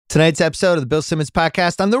Tonight's episode of the Bill Simmons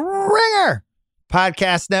Podcast on the Ringer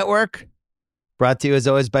Podcast Network, brought to you as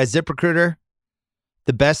always by ZipRecruiter.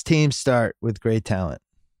 The best teams start with great talent.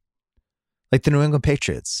 Like the New England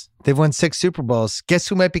Patriots. They've won 6 Super Bowls. Guess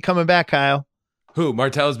who might be coming back, Kyle? Who?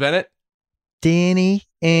 Martellus Bennett? Danny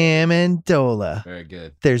Amendola. Very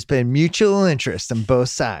good. There's been mutual interest on both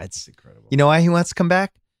sides. That's incredible. You know why he wants to come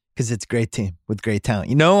back? Because it's a great team with great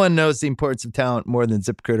talent. No one knows the importance of talent more than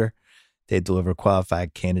ZipRecruiter. They deliver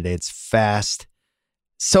qualified candidates fast.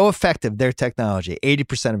 So effective, their technology.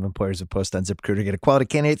 80% of employers who post on ZipRecruiter get a quality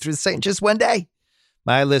candidate through the site in just one day.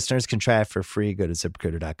 My listeners can try it for free. Go to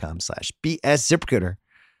ZipRecruiter.com/BS. ZipRecruiter,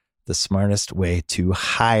 the smartest way to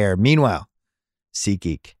hire. Meanwhile,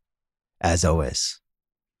 SeatGeek, as always,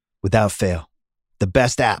 without fail, the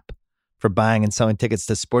best app for buying and selling tickets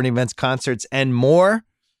to sporting events, concerts, and more.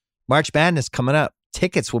 March Madness coming up.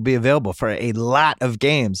 Tickets will be available for a lot of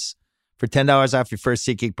games. For $10 off your first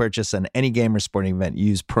SeatGeek purchase on any game or sporting event,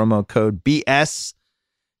 use promo code BS.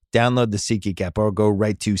 Download the SeatGeek app or go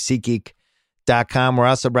right to SeatGeek.com. We're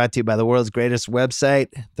also brought to you by the world's greatest website,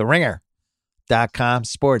 TheRinger.com.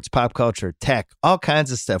 Sports, pop culture, tech, all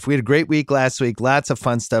kinds of stuff. We had a great week last week. Lots of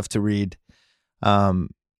fun stuff to read.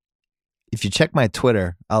 If you check my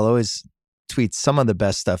Twitter, I'll always tweet some of the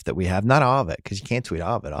best stuff that we have. Not all of it, because you can't tweet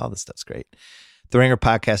all of it. All the stuff's great. The Ringer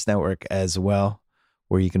Podcast Network as well,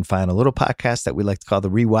 where you can find a little podcast that we like to call the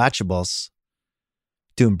Rewatchables,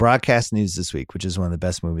 doing broadcast news this week, which is one of the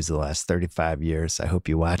best movies of the last 35 years. I hope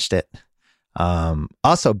you watched it.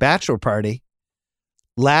 Also, Bachelor Party.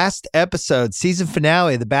 Last episode, season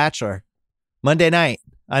finale of The Bachelor, Monday night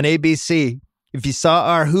on ABC. If you saw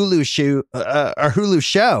our Hulu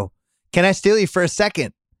show, Can I Steal You for a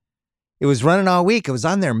Second? It was running all week. It was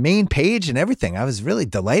on their main page and everything. I was really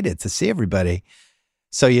delighted to see everybody.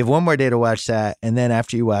 So you have one more day to watch that. And then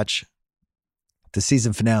after you watch the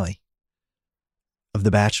season finale of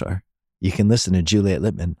The Bachelor, you can listen to Juliet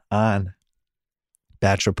Littman on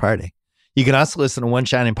Bachelor Party. You can also listen to One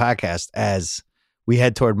Shining Podcast as we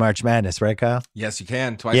head toward March Madness, right, Kyle? Yes, you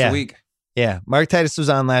can. Twice a week. Yeah. Mark Titus was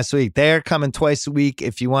on last week. They're coming twice a week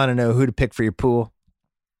if you want to know who to pick for your pool,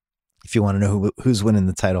 if you want to know who's winning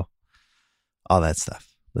the title, all that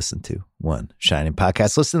stuff. Listen to One Shining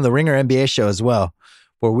Podcast. Listen to the Ringer NBA show as well,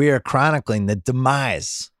 where we are chronicling the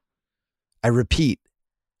demise, I repeat,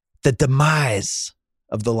 the demise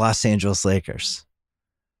of the Los Angeles Lakers.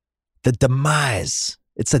 The demise.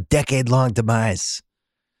 It's a decade-long demise.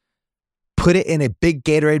 Put it in a big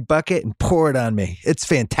Gatorade bucket and pour it on me. It's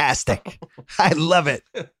fantastic. I love it.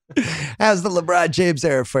 How's the LeBron James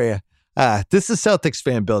era for you? This is Celtics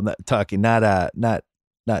fan Bill talking, not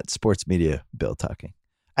sports media Bill talking.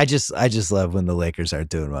 I just love when the Lakers are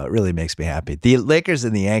doing well. It really makes me happy. The Lakers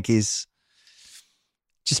and the Yankees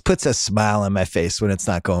just puts a smile on my face when it's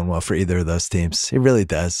not going well for either of those teams. It really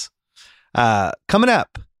does. Coming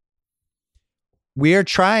up, we are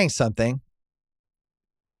trying something.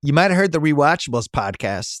 You might have heard the Rewatchables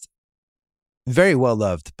podcast. Very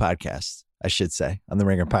well-loved podcast, I should say, on the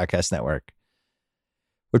Ringer Podcast Network.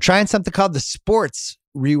 We're trying something called the Sports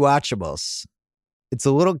Rewatchables. It's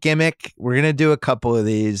a little gimmick. We're going to do a couple of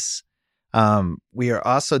these. We are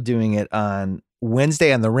also doing it on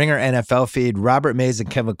Wednesday on the Ringer NFL feed. Robert Mays and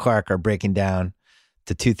Kevin Clark are breaking down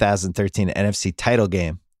the 2013 NFC title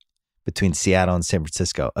game between Seattle and San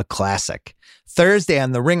Francisco, a classic. Thursday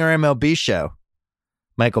on the Ringer MLB show,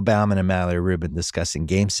 Michael Bauman and Mallory Rubin discussing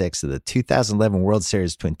Game 6 of the 2011 World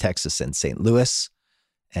Series between Texas and St. Louis.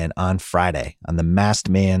 And on Friday on the Masked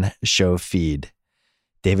Man show feed,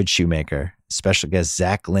 David Shoemaker, special guest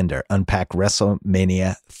Zach Linder, unpack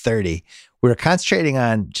WrestleMania 30. We're concentrating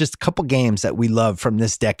on just a couple games that we love from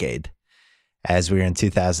this decade as we're in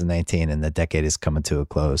 2019 and the decade is coming to a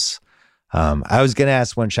close. I was going to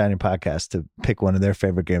ask One Shining Podcast to pick one of their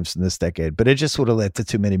favorite games from this decade, but it just would have led to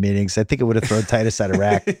too many meetings. I think it would have thrown Titus out of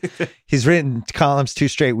rack. He's written columns 2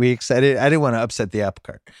 straight weeks. I didn't want to upset the apple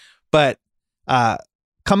cart. But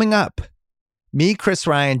coming up, me, Chris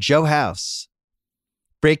Ryan, Joe House,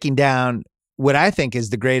 breaking down what I think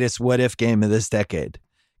is the greatest what-if game of this decade.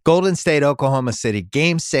 Golden State, Oklahoma City,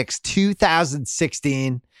 Game 6,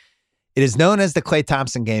 2016. It is known as the Klay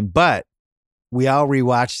Thompson game, but we all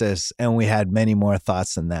rewatched this and we had many more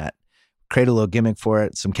thoughts than that. Create a little gimmick for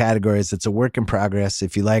it, some categories. It's a work in progress.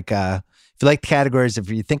 If you like categories, if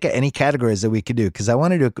you think of any categories that we could do, because I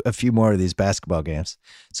want to do a few more of these basketball games.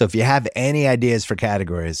 So if you have any ideas for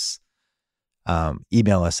categories,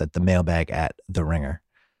 email us at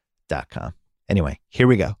themailbag@theringer.com. Anyway, here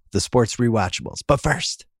we go. The Sports Rewatchables. But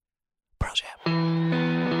first, Pearl Jam.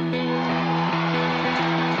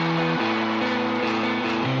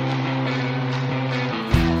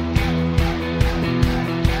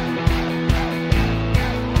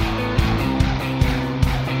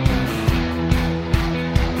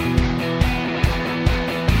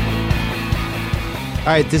 All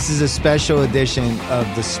right, this is a special edition of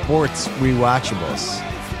the Sports Rewatchables.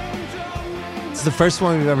 It's the first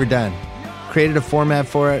one we've ever done. Created a format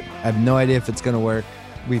for it. I have no idea if it's going to work.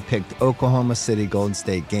 We picked Oklahoma City Golden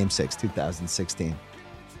State Game 6, 2016.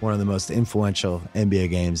 One of the most influential NBA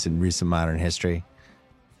games in recent modern history.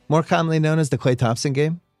 More commonly known as the Klay Thompson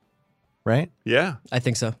game, right? Yeah. I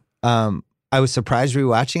think so. I was surprised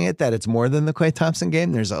rewatching it that it's more than the Klay Thompson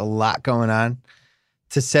game. There's a lot going on.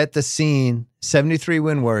 To set the scene,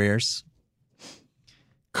 73-win Warriors.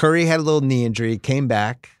 Curry had a little knee injury, came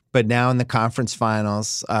back, but now in the conference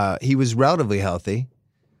finals, he was relatively healthy.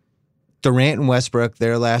 Durant and Westbrook,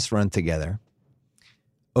 their last run together.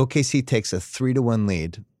 OKC takes a 3-1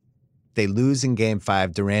 lead. They lose in Game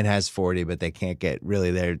 5. Durant has 40, but they can't get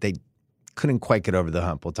really there. They couldn't quite get over the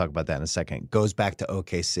hump. We'll talk about that in a second. Goes back to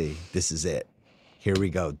OKC. This is it. Here we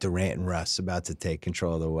go. Durant and Russ about to take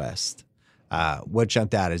control of the West. What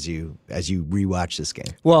jumped out as you rewatch this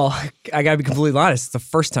game? Well, I got to be completely honest. It's the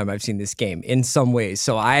first time I've seen this game in some ways.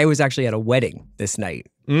 So I was actually at a wedding this night,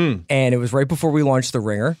 and it was right before we launched The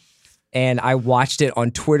Ringer, and I watched it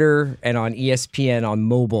on Twitter and on ESPN on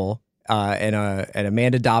mobile at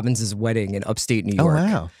Amanda Dobbins' wedding in upstate New York. Oh,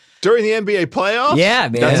 wow. During the NBA playoffs? Yeah,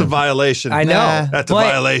 man. That's a violation. I know. That's a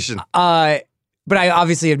violation. But I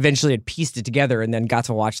obviously eventually had pieced it together and then got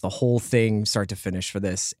to watch the whole thing start to finish for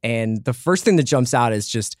this. And the first thing that jumps out is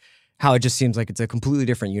just how it just seems like it's a completely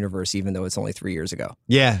different universe, even though it's only 3 years ago.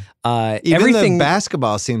 Yeah. Even everything, the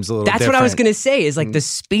basketball seems a little That's different. what I was going to say is like the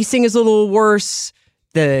spacing is a little worse.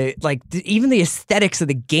 Even the aesthetics of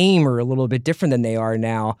the game are a little bit different than they are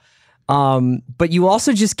now. But you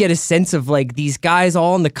also just get a sense of like these guys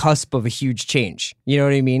all on the cusp of a huge change. You know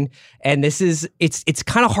what I mean? And it's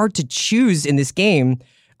kind of hard to choose in this game.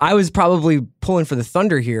 I was probably pulling for the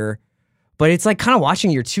Thunder here, but it's like kind of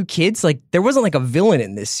watching your two kids. Like there wasn't like a villain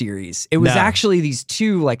in this series. It was actually these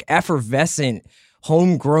two like effervescent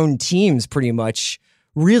homegrown teams pretty much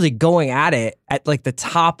really going at it at like the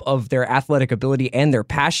top of their athletic ability and their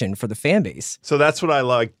passion for the fan base. So that's what I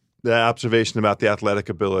like. The observation about the athletic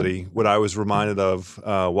ability, what I was reminded of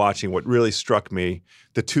watching, what really struck me,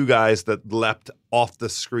 the two guys that leapt off the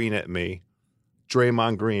screen at me,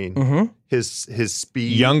 Draymond Green, his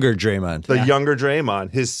speed. Younger Draymond. Younger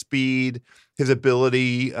Draymond, his speed, his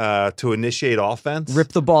ability to initiate offense. Rip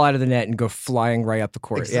the ball out of the net and go flying right up the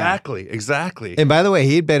court. Exactly. And by the way,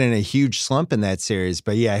 he'd been in a huge slump in that series.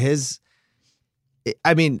 But yeah,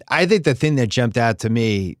 I think the thing that jumped out to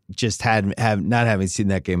me, just not having seen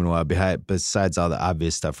that game in a while, besides all the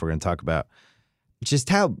obvious stuff we're going to talk about, just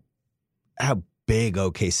how big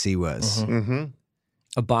OKC was.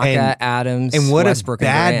 Ibaka, Adams, and what Westbrook, a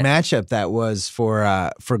bad and matchup that was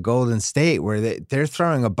for Golden State, where they're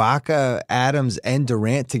throwing Ibaka, Adams, and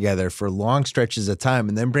Durant together for long stretches of time,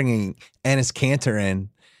 and then bringing Enes Kanter in,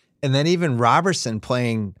 and then even Robertson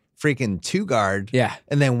playing freaking 2-guard. Yeah.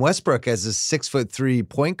 And then Westbrook as a 6'3"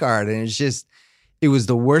 point guard. And it was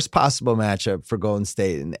the worst possible matchup for Golden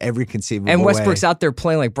State in every conceivable way. And Westbrook's out there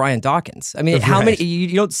playing like Brian Dawkins. I mean, how many,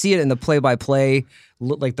 you don't see it in the play-by-play,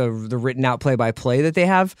 like the written out play-by-play that they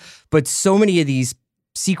have, but so many of these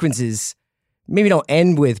sequences maybe don't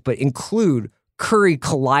end with, but include Curry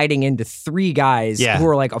colliding into 3 guys who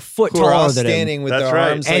are like a foot taller than him. Standing with their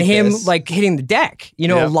arms and like him this. like hitting the deck. You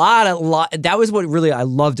know, a lot. That was what really I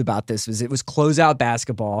loved about this was it was closeout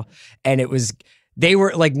basketball, and they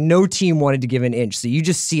were like no team wanted to give an inch. So you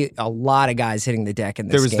just see a lot of guys hitting the deck in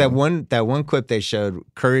this game. There was that one clip they showed.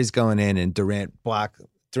 Curry's going in and Durant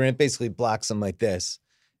basically blocks him like this.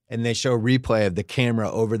 And they show a replay of the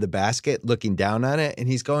camera over the basket looking down on it. And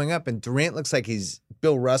he's going up and Durant looks like he's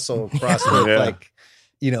Bill Russell crossed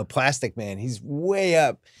with Plastic Man. He's way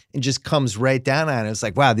up and just comes right down on it. It's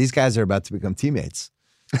like, wow, these guys are about to become teammates.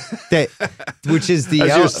 Which is the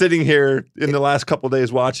as you're sitting here in the last couple of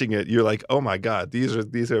days watching it, you're like, oh my God, these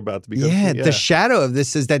are about to become teammates. The shadow of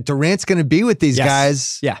this is that Durant's going to be with these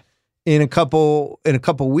guys in a couple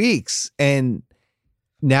weeks. And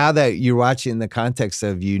now that you're watching in the context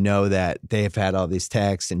of, that they have had all these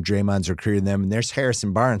texts and Draymond's recruiting them, and there's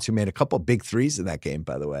Harrison Barnes who made a couple big threes in that game,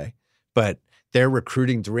 by the way. But they're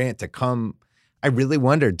recruiting Durant to come. I really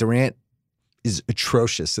wonder, Durant is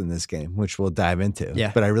atrocious in this game, which we'll dive into.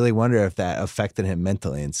 Yeah. But I really wonder if that affected him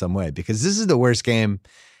mentally in some way, because this is the worst game.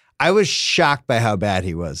 I was shocked by how bad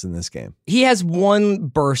he was in this game. He has one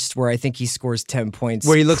burst where I think he scores 10 points.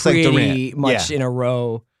 Where he looks like Durant. Pretty much in a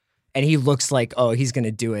row. And he looks like, he's going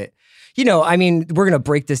to do it. We're going to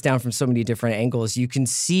break this down from so many different angles. You can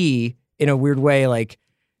see, in a weird way, like,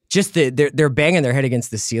 just they're banging their head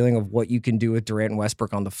against the ceiling of what you can do with Durant and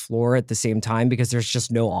Westbrook on the floor at the same time, because there's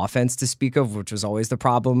just no offense to speak of, which was always the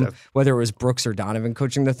problem, whether it was Brooks or Donovan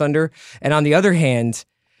coaching the Thunder. And on the other hand,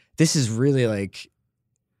 this is really like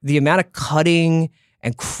the amount of cutting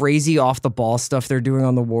and crazy off the ball stuff they're doing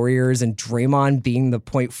on the Warriors, and Draymond being the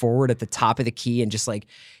point forward at the top of the key and just like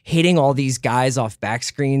hitting all these guys off back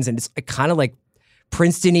screens. And it's kind of like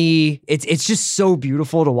Princeton-y. It's just so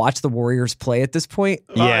beautiful to watch the Warriors play at this point.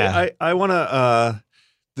 Yeah. I want to,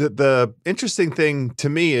 the interesting thing to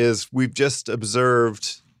me is we've just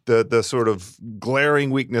observed the sort of glaring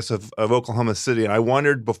weakness of Oklahoma City. And I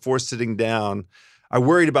wondered before sitting down, I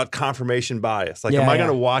worried about confirmation bias. Like, am I going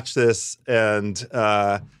to watch this and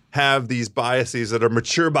have these biases that are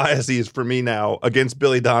mature biases for me now against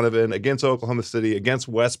Billy Donovan, against Oklahoma City, against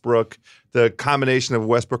Westbrook, the combination of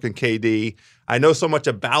Westbrook and KD? I know so much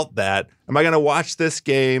about that. Am I going to watch this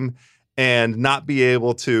game and not be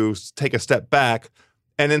able to take a step back?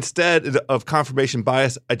 And instead of confirmation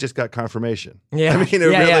bias, I just got confirmation. Yeah. I mean,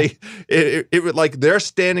 it was like they're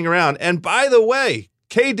standing around. And by the way,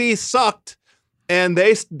 KD sucked. And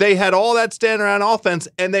they had all that stand around offense,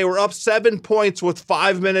 and they were up 7 points with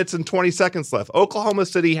 5 minutes and 20 seconds left. Oklahoma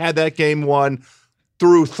City had that game won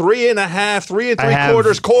through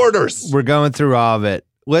 3.5, quarters. We're going through all of it.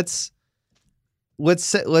 Let's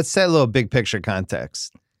set a little big picture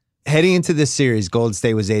context. Heading into this series, Golden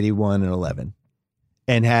State was 81-11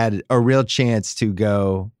 and had a real chance to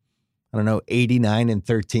go, I don't know,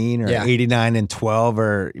 89-13 or 89-12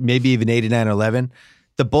 or maybe even 89-11.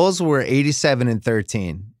 The Bulls were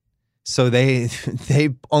 87-13. So they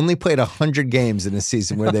only played 100 games in a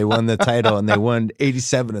season where they won the title, and they won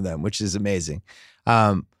 87 of them, which is amazing.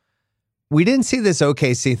 We didn't see this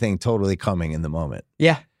OKC thing totally coming in the moment.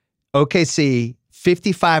 Yeah. OKC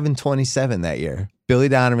 55-27 that year. Billy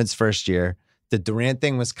Donovan's first year. The Durant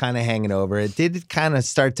thing was kind of hanging over. It did kind of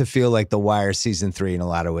start to feel like The Wire season 3 in a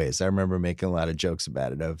lot of ways. I remember making a lot of jokes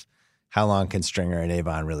about it, of how long can Stringer and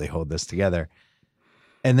Avon really hold this together.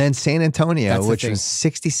 And then San Antonio, which was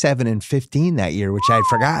 67-15 that year, which I'd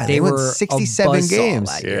forgotten. They won 67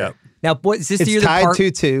 games. Yeah. Now, is this the year tied that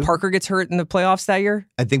 2-2. Parker gets hurt in the playoffs that year?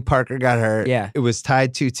 I think Parker got hurt. Yeah. It was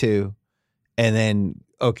tied 2-2, and then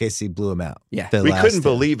OKC blew him out. Yeah. We couldn't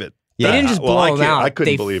believe it. They didn't just blow them out. I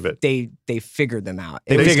couldn't believe it. They figured them out.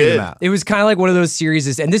 They figured them out. It was kind of like one of those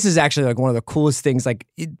series, and this is actually like one of the coolest things. Like,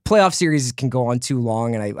 playoff series can go on too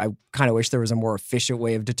long, and I kind of wish there was a more efficient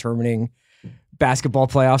way of determining basketball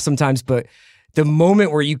playoffs sometimes. But the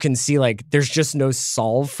moment where you can see like there's just no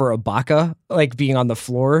solve for Ibaka like being on the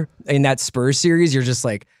floor in that Spurs series, you're just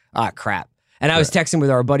like, crap. And I was texting with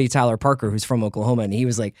our buddy Tyler Parker, who's from Oklahoma, and he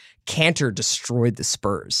was like, Cantor destroyed the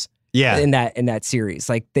Spurs. Yeah. In that series.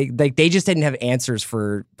 Like they just didn't have answers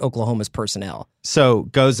for Oklahoma's personnel. So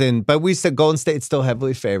goes in, but we said Golden State's still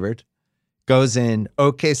heavily favored. Goes in,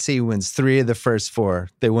 OKC wins 3 of the first 4.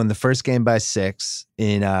 They won the first game by 6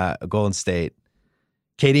 in Golden State.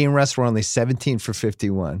 KD and Russ were only 17 for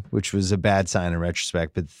 51, which was a bad sign in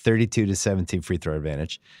retrospect, but 32-17 free throw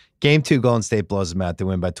advantage. Game 2, Golden State blows them out. They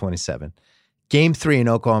win by 27. Game 3 in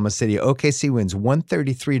Oklahoma City, OKC wins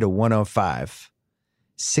 133-105.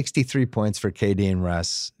 63 points for KD and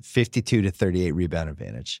Russ, 52-38 rebound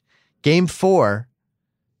advantage. Game 4,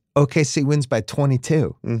 OKC wins by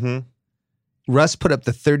 22. Mm-hmm. Russ put up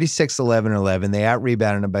the 36-11-11. They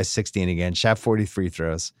out-rebounded him by 16 again, shot 40 free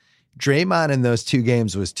throws. Draymond in those 2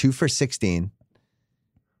 games was 2 for 16,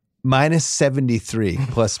 minus 73,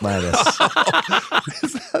 plus minus.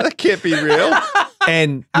 That can't be real.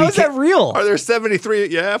 And how is that real? Are there 73?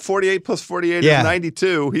 Yeah, 48 plus 48 is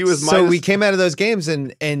 92. He was so we came out of those games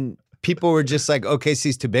and people were just like,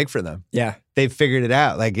 OKC's too big for them. Yeah. They figured it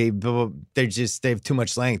out. Like they have too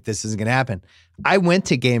much length. This isn't going to happen. I went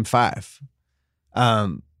to game 5.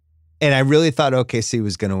 And I really thought OKC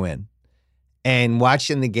was going to win. And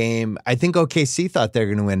watching the game, I think OKC thought they were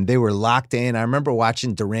going to win. They were locked in. I remember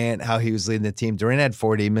watching Durant, how he was leading the team. Durant had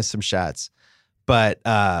 40, missed some shots. But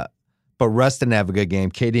Russ didn't have a good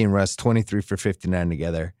game. KD and Russ, 23 for 59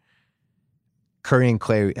 together. Curry and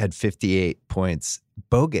Klay had 58 points.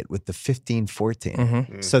 Bogut with the 15-14.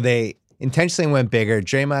 Mm-hmm. So they intentionally went bigger.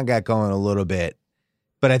 Draymond got going a little bit.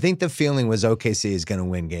 But I think the feeling was OKC is going to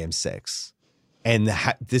win game 6. And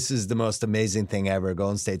this is the most amazing thing ever.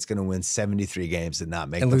 Golden State's going to win 73 games and not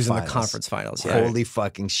make the finals. And lose in the conference finals. Yeah. Holy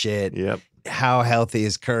fucking shit. Yep. How healthy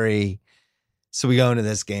is Curry? So we go into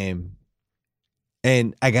this game.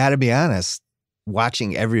 And I got to be honest,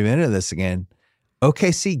 watching every minute of this again,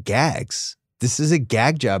 OKC gags. This is a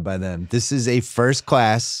gag job by them. This is a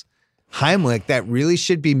first-class Heimlich that really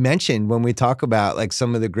should be mentioned when we talk about like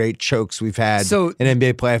some of the great chokes we've had in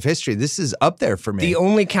NBA playoff history. This is up there for me. The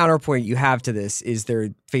only counterpoint you have to this is they're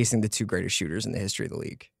facing the two greatest shooters in the history of the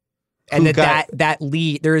league. And that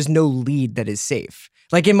lead, there is no lead that is safe.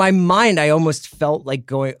 Like in my mind, I almost felt like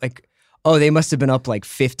going like, oh, they must have been up like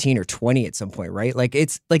 15 or 20 at some point, right? Like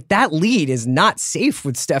it's like that lead is not safe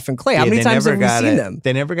with Steph and Klay. How many times have we seen them?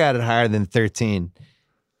 They never got it higher than 13.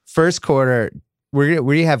 First quarter,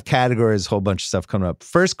 we have categories, a whole bunch of stuff coming up.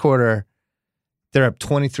 First quarter, they're up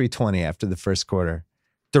 23-20 after the first quarter.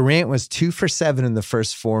 Durant was 2 for 7 in the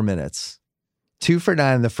first 4 minutes, 2 for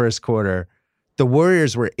 9 in the first quarter. The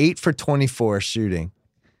Warriors were 8 for 24 shooting.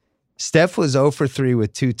 Steph was 0 for 3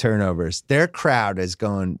 with 2 turnovers. Their crowd is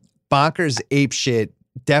going bonkers, ape shit,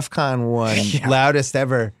 DEFCON 1, loudest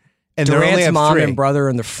ever. And Durant's mom 3. and brother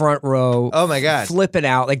in the front row. Oh my God. Flipping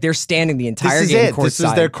out. Like they're standing the entire game courtside. This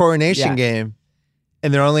is their coronation game.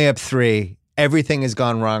 And they're only up 3. Everything has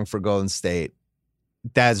gone wrong for Golden State.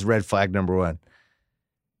 That's red flag number 1.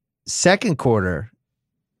 Second quarter,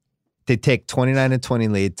 they take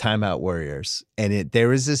 29-20 lead, timeout Warriors. And there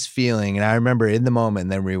was this feeling, and I remember in the moment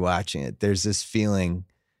and then rewatching it, there's this feeling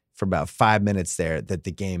for about 5 minutes there that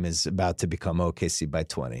the game is about to become OKC by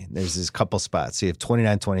 20. There's this couple spots. So you have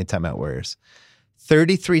 29-20 timeout Warriors.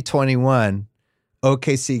 33-21,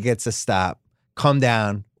 OKC gets a stop, come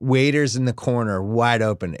down, Waiters in the corner, wide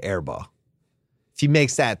open, air ball. If he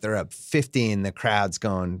makes that, they're up 15. The crowd's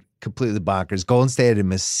going completely bonkers. Golden State had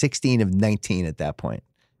missed 16 of 19 at that point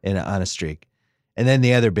on a streak. And then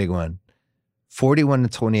the other big one,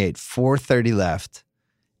 41-28, 4:30 left.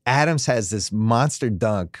 Adams has this monster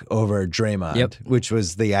dunk over Draymond, which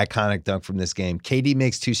was the iconic dunk from this game. KD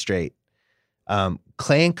makes 2 straight.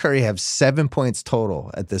 Klay and Curry have 7 points total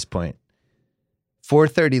at this point.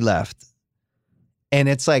 4:30 left. And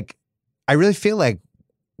it's like, I really feel like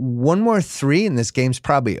one more 3 and this game's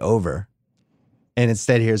probably over. And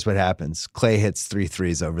instead, here's what happens. Klay hits 3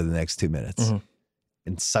 threes over the next 2 minutes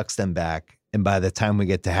and sucks them back. And by the time we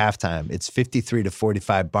get to halftime, it's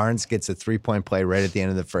 53-45. Barnes gets a 3-point play right at the end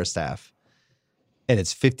of the first half. And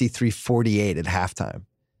it's 53-48 at halftime.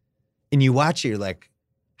 And you watch it, you're like,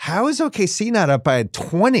 how is OKC not up by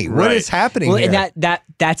 20? What is happening here? And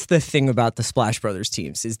that's the thing about the Splash Brothers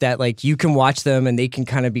teams is that like you can watch them and they can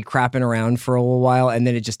kind of be crapping around for a little while and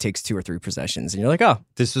then it just takes 2 or 3 possessions and you're like, oh,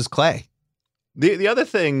 this was Klay. The other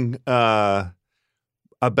thing about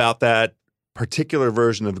that particular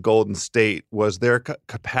version of Golden State was their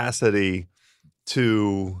capacity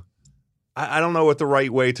to, I don't know what the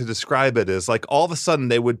right way to describe it is. Like all of a sudden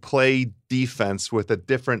they would play defense with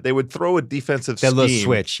they would throw a defensive scheme. That little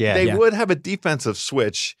switch, They would have a defensive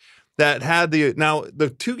switch that had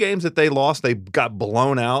the 2 games that they lost, they got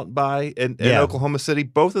blown out by in Oklahoma City.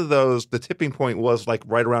 Both of those, the tipping point was like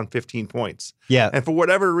right around 15 points. Yeah. And for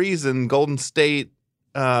whatever reason, Golden State,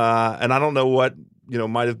 and I don't know what,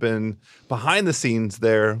 might have been behind the scenes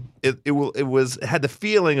there. It had the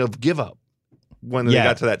feeling of give up when they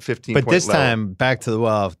got to that 15 point But this level. time, back to the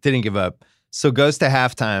well, didn't give up. So goes to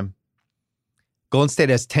halftime. Golden State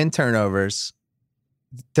has 10 turnovers.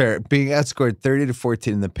 They're being outscored 30-14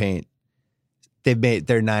 in the paint.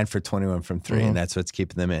 They're 9 for 21 from 3, and that's what's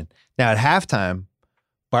keeping them in. Now at halftime,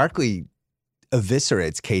 Barkley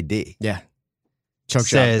eviscerates KD. Yeah. Choke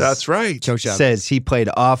job. That's right. Choke job. Says he played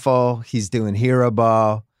awful. He's doing hero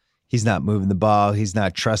ball. He's not moving the ball. He's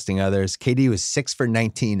not trusting others. KD was 6 for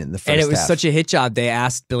 19 in the first half. And it was such a hit job. They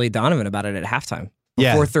asked Billy Donovan about it at halftime.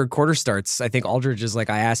 Before third quarter starts, I think Aldridge is like,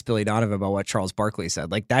 I asked Billy Donovan about what Charles Barkley said.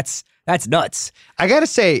 Like, that's nuts. I got to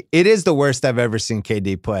say, it is the worst I've ever seen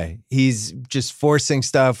KD play. He's just forcing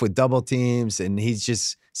stuff with double teams, and he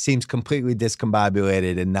just seems completely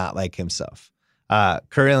discombobulated and not like himself.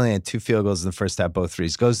 Curry only had 2 field goals in the first half, both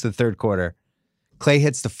threes. Goes to the third quarter. Klay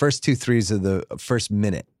hits the first 2 threes of the first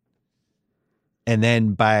minute. And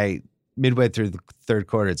then by midway through the third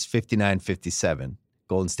quarter, it's 59-57.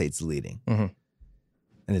 Golden State's leading.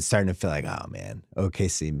 And it's starting to feel like, oh man,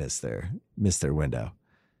 OKC missed their window.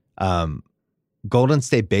 Golden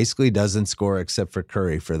State basically doesn't score except for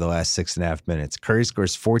Curry for the last 6.5 minutes. Curry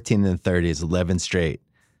scores 14 in the 30s, 11 straight.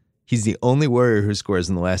 He's the only Warrior who scores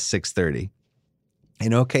in the last 6:30.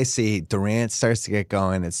 In OKC, Durant starts to get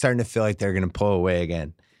going. It's starting to feel like they're going to pull away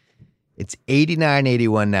again. It's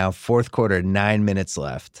 89-81 now, fourth quarter, 9 minutes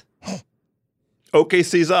left.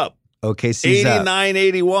 OKC's up. OKC's up.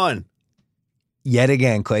 89-81. Yet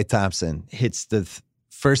again, Klay Thompson hits the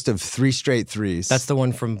first of 3 straight threes. That's the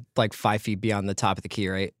one from like 5 feet beyond the top of the key,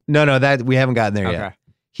 right? No, that we haven't gotten there yet.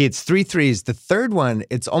 He hits 3 threes. The third one,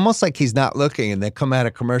 it's almost like he's not looking, and they come out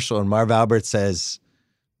of commercial, and Marv Albert says,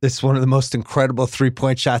 This is one of the most incredible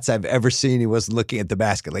 3-point shots I've ever seen. He wasn't looking at the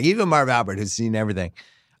basket. Like even Marv Albert, who's seen everything.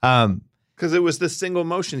 Because it was this single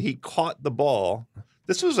motion. He caught the ball.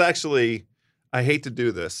 This was actually, I hate to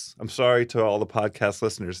do this. I'm sorry to all the podcast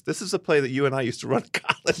listeners. This is a play that you and I used to run in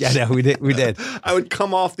college. Yeah, no, we did. I would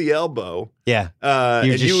come off the elbow. Yeah.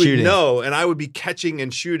 And just you would shooting. know, and I would be catching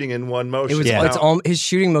and shooting in one motion. His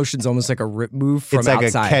shooting motion's almost like a rip move from It's like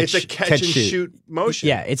outside. It's a catch and shoot motion.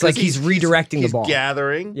 Yeah, it's like he's redirecting the ball. He's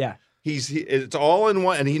gathering. Yeah. It's all in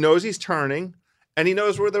one, and he knows he's turning, and he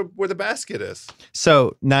knows where the basket is.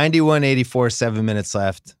 So 91-84, 7 minutes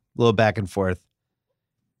left. A little back and forth.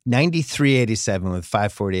 93-87 with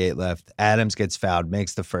 5:48 left. Adams gets fouled,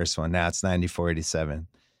 makes the first one. Now it's 94-87.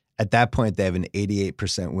 At that point, they have an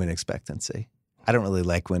 88% win expectancy. I don't really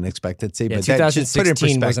like win expectancy, but that just put it in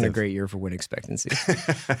 2016 wasn't a perspective. great year for win expectancy.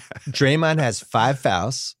 Draymond has 5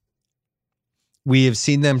 fouls. We have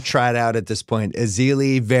seen them tried out at this point.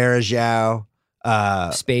 Azili, Varejao,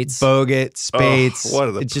 Spates. Bogut, Spates. What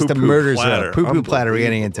are the it's just a poo-poo murder platter. zone. Poo-poo platter. We're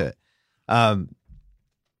getting into it.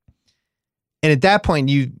 And at that point,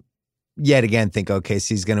 you yet again think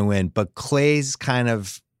OKC's going to win. But Klay's kind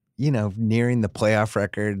of, nearing the playoff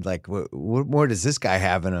record. Like, what more does this guy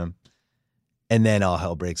have in him? And then all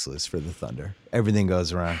hell breaks loose for the Thunder. Everything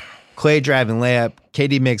goes wrong. Klay driving layup.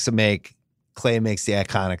 KD makes a make. Klay makes the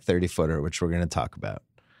iconic 30-footer, which we're going to talk about.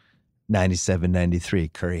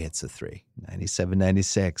 97-93, Curry hits a 3.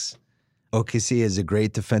 97-96, OKC has a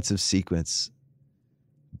great defensive sequence.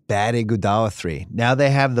 Bad Iguodala 3. Now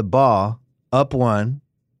they have the ball, up 1.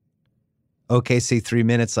 OKC 3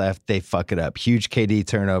 minutes left. They fuck it up. Huge KD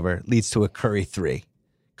turnover leads to a Curry 3.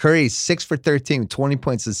 Curry's 6 for 13, 20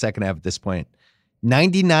 points in the second half at this point.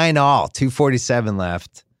 99 all, 2:47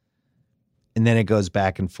 left. And then it goes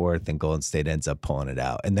back and forth, and Golden State ends up pulling it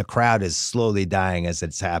out. And the crowd is slowly dying as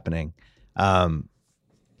it's happening.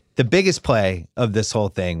 The biggest play of this whole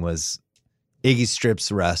thing was Iggy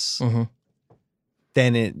strips Russ. Mm-hmm.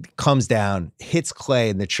 Then it comes down, hits Klay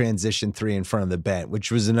in the transition 3 in front of the bench,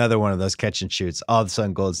 which was another one of those catch and shoots. All of a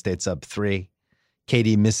sudden, Golden State's up 3.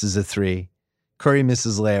 KD misses a 3. Curry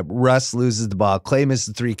misses a layup. Russ loses the ball. Klay misses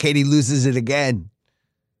a 3. KD loses it again.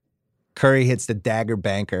 Curry hits the dagger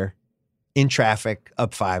banker. In traffic,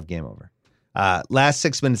 up 5, game over. Last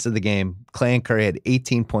 6 minutes of the game, Klay and Curry had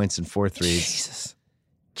 18 points and 4 threes. Jesus.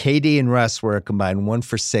 KD and Russ were a combined 1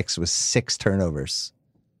 for 6 with 6 turnovers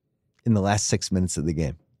in the last 6 minutes of the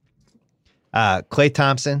game. Klay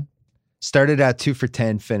Thompson started out 2 for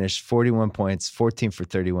 10, finished 41 points, 14 for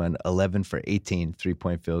 31, 11 for 18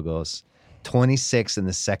 3-point field goals, 26 in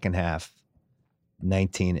the second half,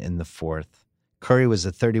 19 in the fourth. Curry was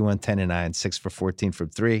a 31, 10, and 9, 6 for 14 from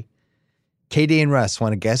 3. KD and Russ,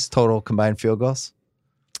 want to guess total combined field goals?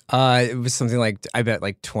 It was something like, I bet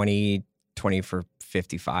like 20 for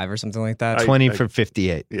 55 or something like that. 20 for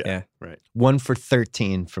 58. Yeah, right. 1 for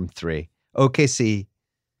 13 from 3. OKC,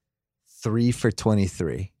 3 for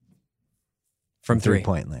 23. From 3.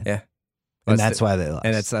 3-point land. Yeah. And that's why they lost.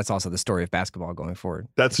 And that's also the story of basketball going forward.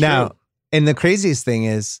 That's now, true. And the craziest thing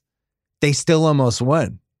is they still almost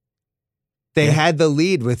won. They had the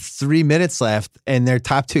lead with 3 minutes left, and their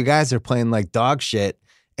top 2 guys are playing like dog shit.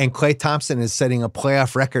 And Klay Thompson is setting a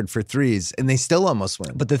playoff record for threes, and they still almost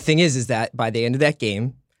win. But the thing is that by the end of that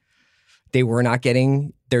game, they were not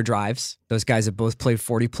getting their drives. Those guys have both played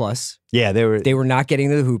 40 plus. Yeah, they were not getting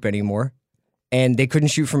to the hoop anymore, and they couldn't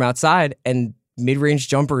shoot from outside. And mid-range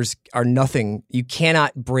jumpers are nothing. You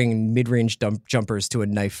cannot bring mid-range jumpers to a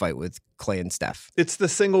knife fight with Klay and Steph. It's the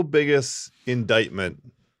single biggest indictment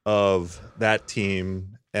of that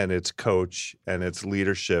team and its coach and its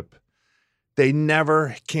leadership. They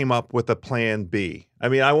never came up with a plan B. I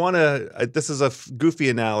mean, this is a goofy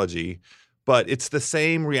analogy, but it's the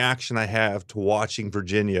same reaction I have to watching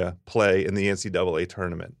Virginia play in the NCAA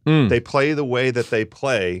tournament. They play the way that they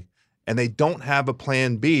play, and they don't have a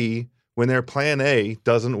plan B when their plan A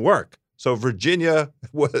doesn't work. So Virginia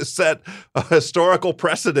set a historical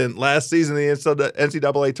precedent last season in the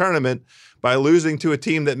NCAA tournament by losing to a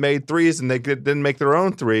team that made threes and they didn't make their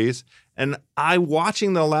own threes. And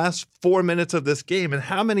watching the last 4 minutes of this game, and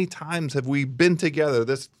how many times have we been together?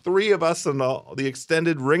 There's 3 of us in the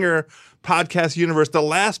extended Ringer podcast universe. The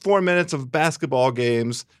last 4 minutes of basketball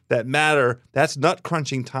games that matter, that's nut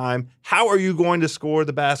crunching time. How are you going to score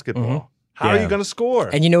the basketball? Mm-hmm. How are you going to score?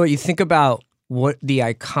 And you know what? You think about what the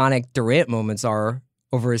iconic Durant moments are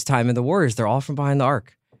over his time in the Warriors. They're all from behind the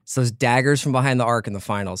arc. It's those daggers from behind the arc in the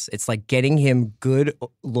finals. It's like getting him good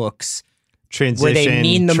looks transition where they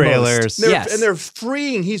mean the trailers. most. Yes. And they're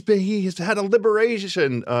freeing. He's had a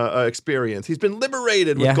liberation experience. He's been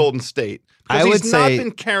liberated with Golden State. I would he's say, not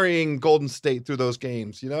been carrying Golden State through those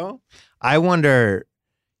games, I wonder,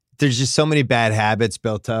 there's just so many bad habits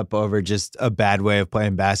built up over just a bad way of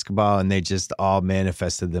playing basketball, and they just all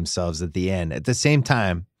manifested themselves at the end. At the same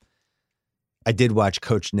time, I did watch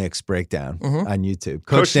Coach Nick's breakdown on YouTube.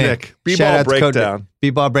 Coach Nick, B-ball breakdown.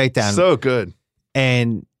 B-ball breakdown. So good.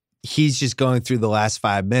 And he's just going through the last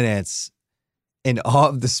 5 minutes and all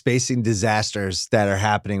of the spacing disasters that are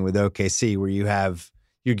happening with OKC, where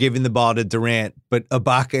you're giving the ball to Durant, but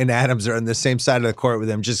Ibaka and Adams are on the same side of the court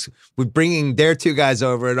with him, just with bringing their two guys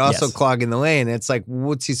over and also clogging the lane. It's like,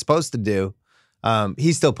 what's he supposed to do?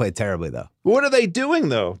 He still played terribly, though. What are they doing,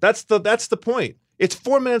 though? That's the point. It's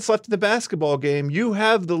 4 minutes left in the basketball game. You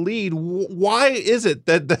have the lead. Why is it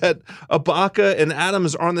that Ibaka and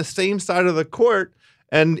Adams are on the same side of the court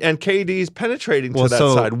and KD's penetrating to that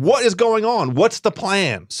side? What is going on? What's the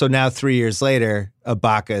plan? So now 3 years later,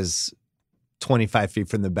 Ibaka's 25 feet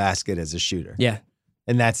from the basket as a shooter. Yeah.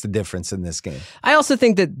 And that's the difference in this game. I also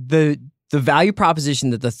think that the value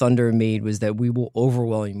proposition that the Thunder made was that we will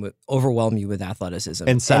overwhelm you with athleticism.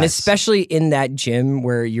 And size. And especially in that gym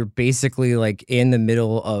where you're basically like in the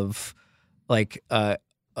middle of like a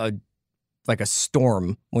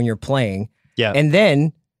storm when you're playing. Yeah. And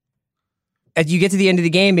then as you get to the end of the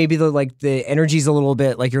game, maybe the energy's a little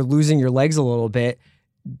bit, like you're losing your legs a little bit.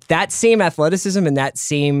 That same athleticism and that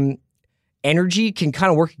same energy can kind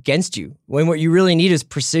of work against you when what you really need is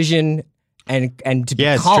precision and to be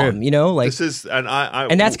calm, this is,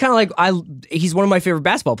 and that's kind of like he's one of my favorite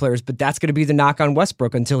basketball players, but that's going to be the knock on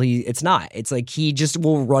Westbrook until it's not. It's like he just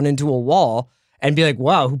will run into a wall and be like,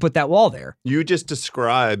 wow, who put that wall there? You just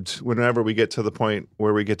described, whenever we get to the point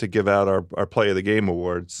where we get to give out our Play of the Game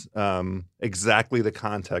awards, exactly the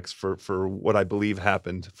context for what I believe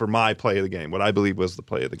happened for my Play of the Game, what I believe was the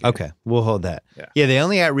Play of the Game. Okay, we'll hold that. Yeah, they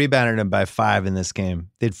only out-rebounded him by 5 in this game.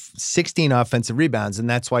 They had 16 offensive rebounds, and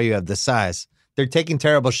that's why you have the size. They're taking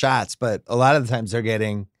terrible shots, but a lot of the times they're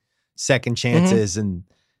getting second chances, and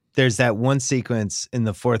there's that one sequence in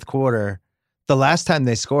the fourth quarter. The last time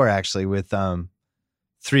they score, actually, with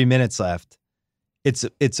 3 minutes left,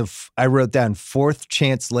 I wrote down fourth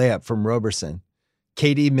chance layup from Roberson.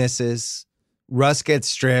 KD misses, Russ gets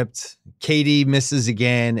stripped, KD misses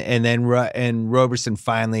again, and then Roberson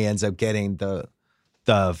finally ends up getting the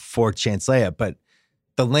fourth chance layup. But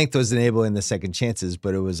the length was enabling the second chances,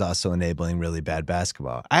 but it was also enabling really bad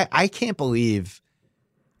basketball. I can't believe.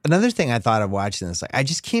 Another thing I thought of watching this, I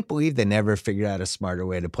just can't believe they never figured out a smarter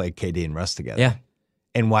way to play KD and Russ together. Yeah.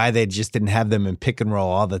 And why they just didn't have them in pick and roll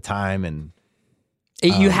all the time. And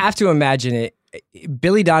you have to imagine it.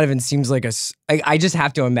 Billy Donovan seems like I just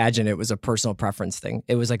have to imagine it was a personal preference thing.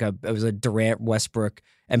 It was a Durant, Westbrook,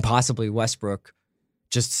 and possibly Westbrook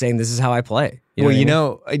just saying, this is how I play.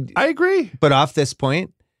 I agree. But off this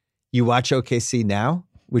point, you watch OKC now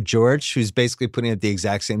with George, who's basically putting up the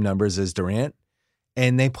exact same numbers as Durant.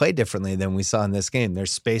 And they play differently than we saw in this game. They're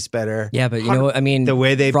spaced better. Yeah, but you know what I mean? The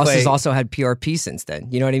way they Russ play, has also had PRP since then.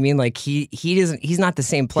 You know what I mean? Like he's not the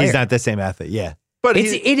same player. He's not the same athlete. Yeah. But it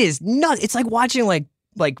is nuts. It's like watching like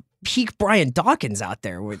peak Brian Dawkins out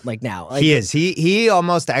there with now. Like, he is. He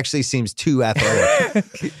almost actually seems too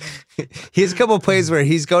athletic. He has a couple of plays where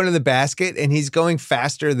he's going to the basket and he's going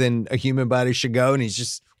faster than a human body should go, and he's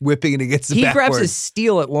just whipping it against the backboard. He grabs a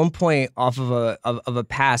steal at one point off of a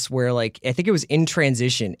pass where I think it was in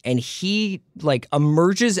transition, and he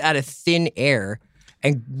emerges out of thin air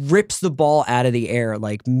and rips the ball out of the air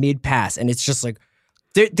mid pass, and it's just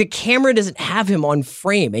the camera doesn't have him on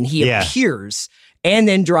frame, and he appears and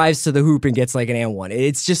then drives to the hoop and gets an and one.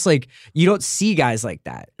 It's just you don't see guys like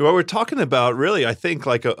that. Well, we're talking about really, I think,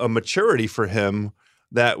 a maturity for him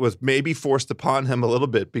that was maybe forced upon him a little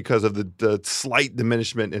bit because of the slight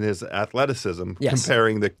diminishment in his athleticism,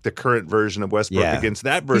 comparing the current version of Westbrook against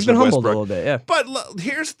that version He's been of humbled Westbrook. A little bit, yeah. But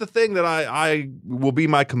here's the thing that I will be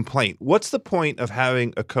my complaint. What's the point of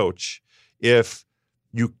having a coach if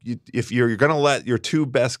you're going to let your two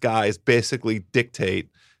best guys basically dictate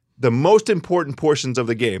the most important portions of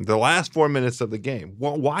the game, the last 4 minutes of the game?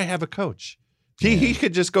 Well, why have a coach? He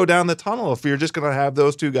could just go down the tunnel if you're just going to have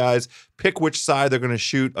those two guys pick which side they're going to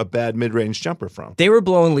shoot a bad mid-range jumper from. They were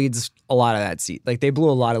blowing leads a lot of that season. They blew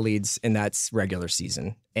a lot of leads in that regular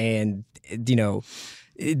season. And, these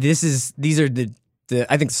are the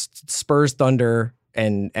I think Spurs, Thunder,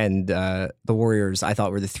 and the Warriors, I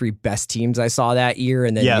thought, were the three best teams I saw that year.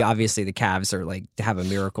 And then obviously the Cavs are have a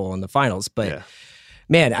miracle in the finals. But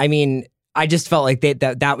man, I mean, I just felt like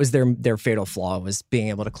that was their fatal flaw, was being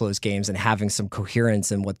able to close games and having some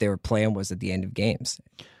coherence in what they were playing was at the end of games.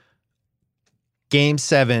 Game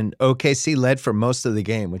 7, OKC led for most of the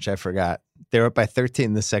game, which I forgot. They were up by 13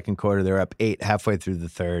 in the second quarter. They were up 8 halfway through the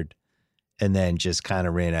third, and then just kind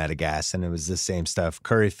of ran out of gas. And it was the same stuff.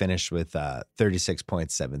 Curry finished with 36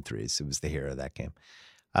 points, 7 threes. It was the hero of that game.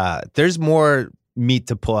 There's more meat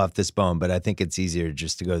to pull off this bone, but I think it's easier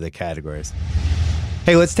just to go to the categories.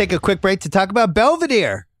 Hey, let's take a quick break to talk about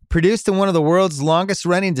Belvedere. Produced in one of the world's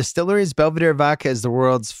longest-running distilleries, Belvedere Vodka is the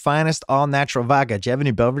world's finest all-natural vodka. Did you have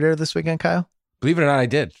any Belvedere this weekend, Kyle? Believe it or not, I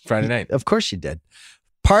did Friday night. Of course you did.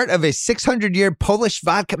 Part of a 600-year Polish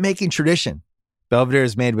vodka-making tradition. Belvedere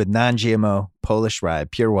is made with non-GMO Polish rye,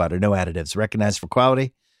 pure water, no additives. Recognized for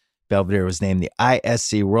quality, Belvedere was named the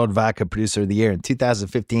ISC World Vodka Producer of the Year in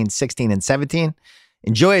 2015, 16, and 17.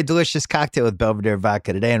 Enjoy a delicious cocktail with Belvedere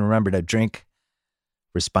Vodka today, and remember to drink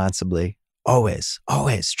responsibly. Always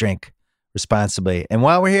drink responsibly. And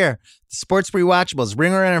while we're here, the Sports Rewatchables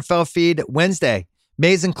Ringer NFL feed Wednesday.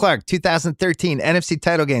 Mays and Clark, 2013 NFC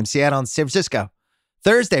title game, Seattle and San Francisco.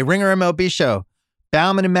 Thursday, Ringer MLB show,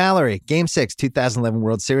 Bauman and Mallory, Game 6, 2011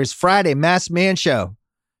 World Series. Friday, Masked Man show,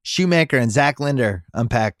 Shoemaker and Zach Linder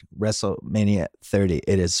unpack WrestleMania 30.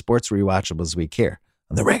 It is Sports Rewatchables week here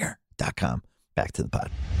on TheRinger.com. Back to the pod.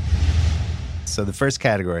 So the first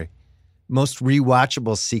category, most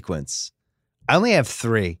rewatchable sequence. I only have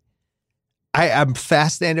 3. I'm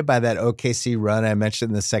fascinated by that OKC run I mentioned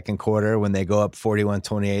in the second quarter when they go up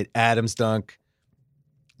 41-28. Adams dunk,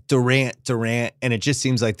 Durant, and it just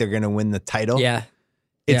seems like they're going to win the title. Yeah.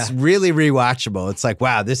 It's really rewatchable. It's like,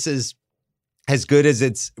 wow, this is as good as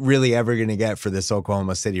it's really ever going to get for this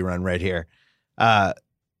Oklahoma City run right here. Klay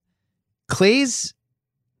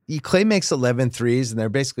makes 11 threes, and they're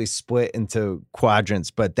basically split into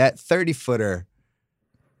quadrants, but that 30-footer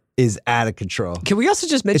is out of control. Can we also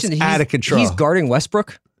just mention it's out of control. He's guarding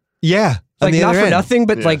Westbrook? Yeah. Like, not for nothing,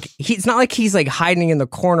 but like, it's not like he's like hiding in the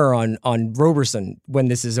corner on Roberson when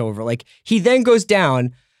this is over. Like, he then goes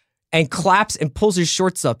down and claps and pulls his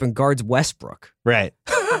shorts up and guards Westbrook. Right.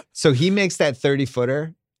 So he makes that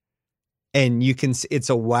 30-footer, and you can, it's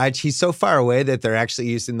a wide, he's so far away that they're actually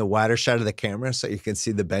using the wider shot of the camera so you can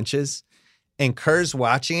see the benches. And Kerr's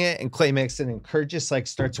watching it, and Klay makes it, and Kerr just like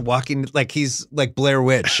starts walking like he's like Blair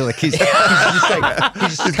Witch. Like he's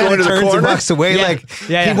just kind of turns and walks away.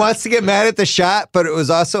 He wants to get mad at the shot, but it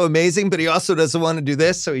was also amazing. But he also doesn't want to do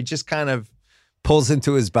this, so he just kind of pulls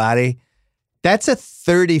into his body. That's a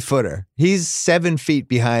 30-footer. He's 7 feet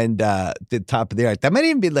behind the top of the arc. That might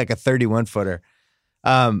even be like a 31-footer.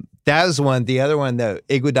 That was one. The other one, the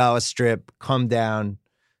Iguodala strip, come down,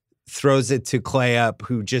 throws it to Klay up,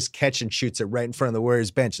 who just catch and shoots it right in front of the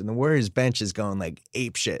Warriors bench. And the Warriors bench is going like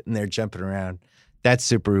ape shit, and they're jumping around. That's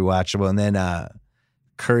super rewatchable. And then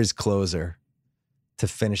Kerr's closer to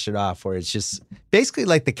finish it off, where it's just basically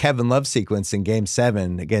like the Kevin Love sequence in Game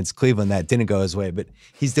 7 against Cleveland that didn't go his way, but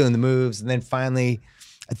he's doing the moves. And then finally,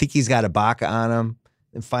 I think he's got Ibaka on him,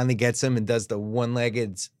 and finally gets him and does the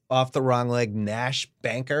one-legged, off the wrong leg Nash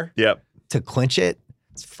banker to clinch it.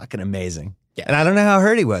 It's fucking amazing. Yeah. And I don't know how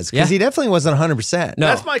hurt he was, because he definitely wasn't 100%. No.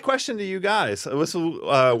 That's my question to you guys. I was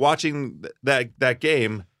watching that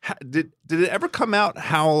game. Did it ever come out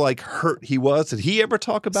how like hurt he was? Did he ever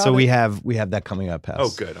talk about it? So we have that coming up, House. Oh,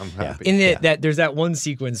 good. I'm happy. In that there's that one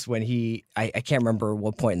sequence when I can't remember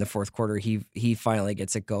what point in the fourth quarter he finally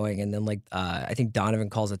gets it going, and then like I think Donovan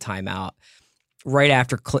calls a timeout right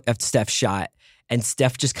after Steph's shot. And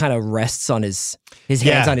Steph just kind of rests on his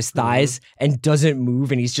hands on his thighs and doesn't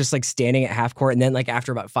move. And he's just like standing at half court. And then like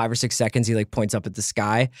after about 5 or 6 seconds, he like points up at the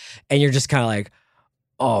sky. And you're just kind of like,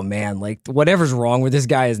 oh man, like whatever's wrong with this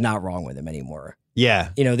guy is not wrong with him anymore. Yeah.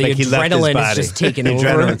 You know, the like adrenaline is just taking over.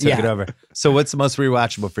 Adrenaline took it over. So what's the most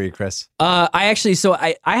rewatchable for you, Chris? I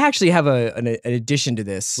actually have an addition to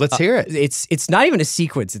this. Let's hear it. It's not even a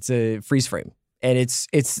sequence. It's a freeze frame. And it's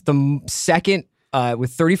the second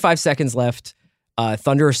with 35 seconds left.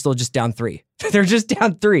 Thunder are still just down 3. They're just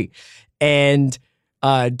down 3. And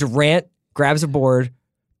Durant grabs a board,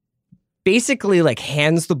 basically like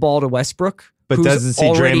hands the ball to Westbrook, but doesn't see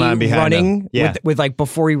Draymond behind him. Yeah. with like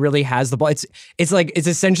before he really has the ball. It's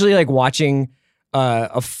essentially like watching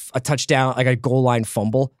a touchdown, like a goal line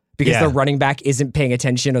fumble, because the running back isn't paying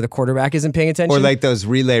attention or the quarterback isn't paying attention. Or like those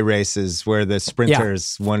relay races where the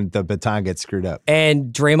sprinters, when the baton gets screwed up.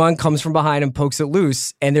 And Draymond comes from behind and pokes it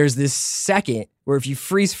loose. And there's this second where if you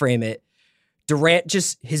freeze frame it, Durant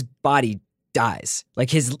his body dies. Like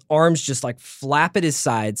his arms just like flap at his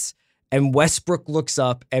sides, and Westbrook looks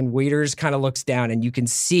up and Waiters kind of looks down, and you can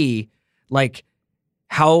see like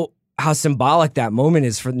how symbolic that moment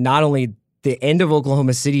is for not only the end of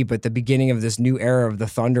Oklahoma City, but the beginning of this new era of the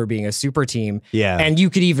Thunder being a super team. Yeah. And you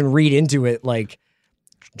could even read into it like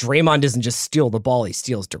Draymond doesn't just steal the ball, he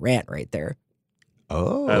steals Durant right there.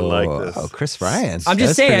 Oh, I like this. Oh, Chris Bryant. I'm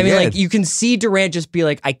just That's saying, I pretty mean, good. like you can see Durant just be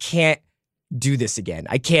like, I can't do this again.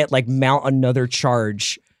 I can't like mount another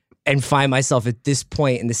charge and find myself at this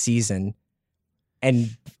point in the season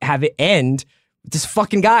and have it end with this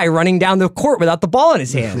fucking guy running down the court without the ball in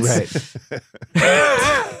his hands. Right.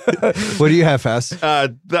 What do you have, Faust?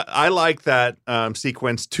 I like that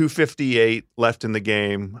sequence. 2:58 left in the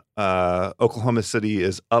game. Oklahoma City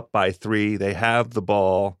is up by 3. They have the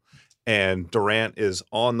ball, and Durant is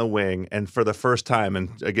on the wing. And for the first time,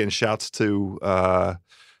 and again, shouts to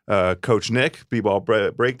Coach Nick, B-ball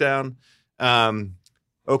breakdown.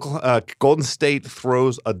 Golden State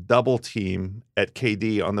throws a double team at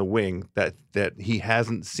KD on the wing that he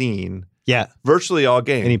hasn't seen virtually all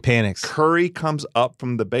game. And he panics. Curry comes up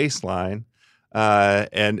from the baseline,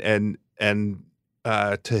 and to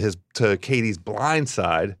KD's blind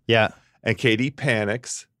side. Yeah. And KD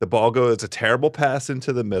panics. The ball goes. It's a terrible pass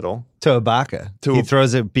into the middle To Ibaka. He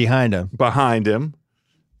throws it behind him.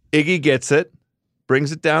 Iggy gets it,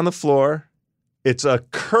 brings it down the floor. It's a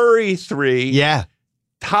Curry 3. Yeah.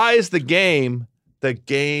 Ties the game. The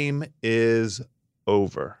game is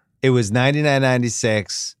over. It was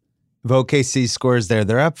 99-96. If OKC scores there,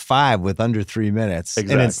 they're up 5 with under 3 minutes.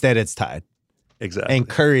 Exactly. And instead it's tied. Exactly. And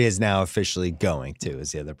Curry is now officially going too,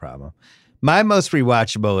 is the other problem. My most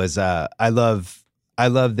rewatchable is I love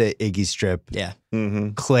the Iggy strip. Yeah. Mm-hmm.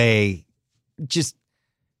 Klay, just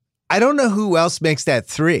I don't know who else makes that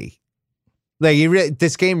 3. Like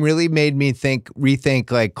this game really made me rethink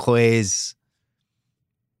like Klay's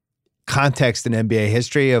context in NBA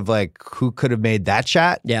history of like who could have made that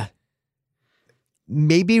shot. Yeah.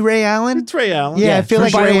 Maybe Ray Allen. It's Ray Allen. Yeah, I feel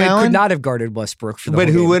like by the Ray way, Allen could not have guarded Westbrook for the but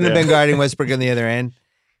whole who game. wouldn't have been guarding Westbrook on the other end?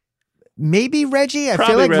 Maybe Reggie. I feel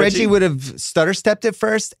Probably like Reggie Reggie would have stutter stepped it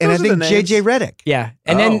first, and Those I are think the names. JJ Redick. Yeah.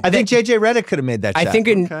 And then I think JJ Redick could have made that shot. I think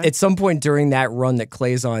Okay. at some point during that run that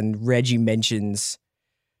Klay's on, Reggie mentions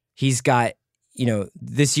he's got,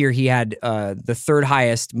 this year he had the third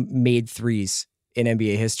highest made threes in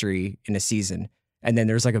NBA history in a season. And then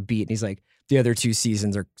there's like a beat and he's like, the other 2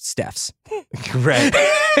 seasons are Steph's. right.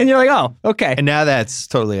 And you're like, oh, okay. And now that's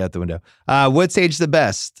totally out the window. What's aged the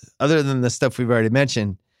best, other than the stuff we've already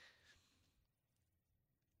mentioned?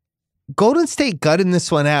 Golden State gutting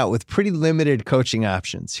this one out with pretty limited coaching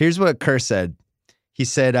options. Here's what Kerr said. He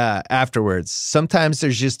said afterwards, sometimes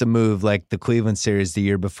there's just a move like the Cleveland series the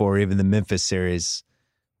year before, even the Memphis series.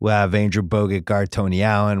 We'll have Andrew Bogut guard Tony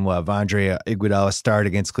Allen. We'll have Andre Iguodala start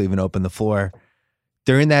against Cleveland, open the floor.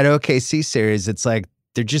 During that OKC series, it's like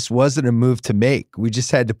there just wasn't a move to make. We just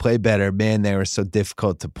had to play better. Man, they were so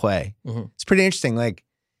difficult to play. Mm-hmm. It's pretty interesting. Like,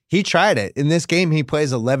 he tried it. In this game, he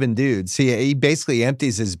plays 11 dudes. He basically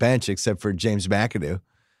empties his bench except for James McAdoo.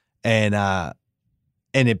 And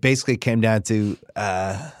it basically came down to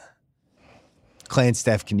Klay and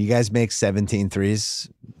Steph, can you guys make 17 threes?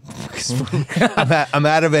 I'm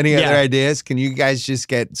out of any other ideas. Can you guys just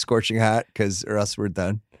get scorching hot? Or else we're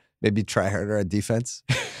done. Maybe try harder on defense.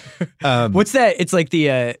 What's that? It's like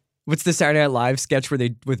what's the Saturday Night Live sketch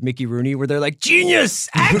with Mickey Rooney where they're like, genius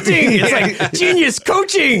acting. It's like genius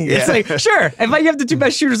coaching. Yeah. It's like, sure, if you have the 2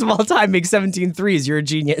 best shooters of all time make 17 threes, you're a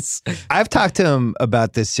genius. I've talked to him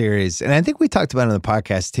about this series, and I think we talked about it on the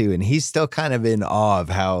podcast too, and he's still kind of in awe of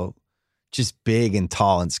how just big and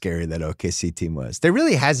tall and scary that OKC team was. There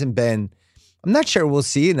really hasn't been, I'm not sure we'll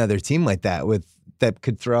see another team like that that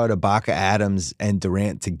could throw out Ibaka, Adams, and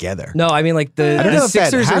Durant together. No, I mean like I don't the know if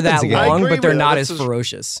that Sixers are happens that again. I long, agree but they're with not you. as This is-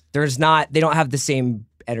 ferocious. They don't have the same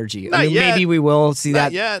energy. Not I mean, yet. maybe we will see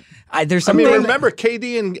Not that. yet. There's I something. mean, remember,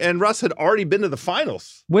 KD and Russ had already been to the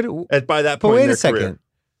finals by that But point wait in their a second. career.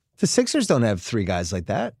 The Sixers don't have 3 guys like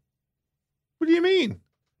that. What do you mean?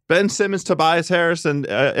 Ben Simmons, Tobias Harris, and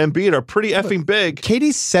Embiid are pretty effing big.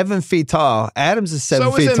 Katie's 7 feet tall. Adams is 7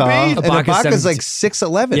 So is feet tall. Embiid. And Ibaka's Ibaka's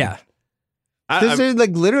 7 like 6'11". yeah, These are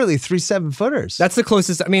like literally 3 7-footers. that's the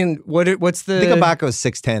closest. I mean, what's the? I think Ibaka's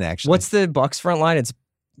 6'10", actually. What's the Bucks front line? It's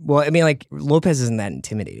I mean, like Lopez isn't that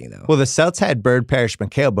intimidating though. Well, the Celts had Bird, Parrish,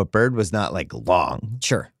 McHale, but Bird was not like long.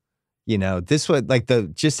 Sure. This would like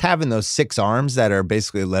just having those 6 arms that are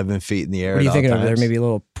basically 11 feet in the air. What are you at all thinking over there? times. Maybe a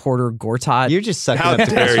little Porter Gortat. You're just sucking How up to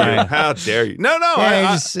dare this, you? Ryan. How dare you? No,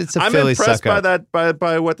 Yeah, it's a I'm Philly impressed suck by up. that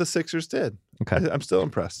by what the Sixers did. Okay. I'm still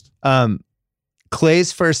impressed.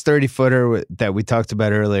 Klay's first 30-footer that we talked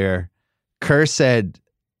about earlier, Kerr said,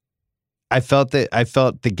 I felt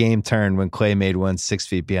the game turn when Klay made one 6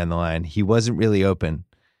 feet beyond the line. He wasn't really open.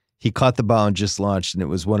 He caught the ball and just launched, and it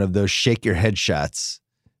was one of those shake your head shots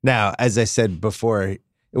Now, as I said before, it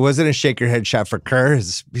wasn't a shake your head shot for Kerr.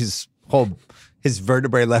 His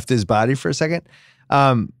vertebrae left his body for a second.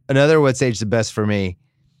 Another what's aged the best for me.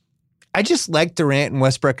 I just liked Durant and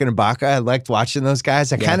Westbrook and Ibaka. I liked watching those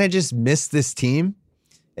guys. I kind of just missed this team.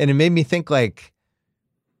 And it made me think like,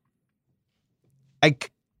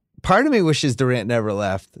 part of me wishes Durant never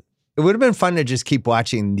left. It would have been fun to just keep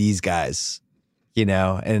watching these guys,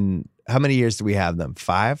 and how many years do we have them?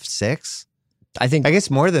 5, 6? I guess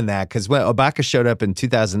more than that because when Ibaka showed up in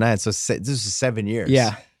 2009, so this was 7 years.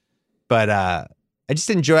 Yeah. But I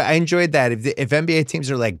enjoyed that. If NBA teams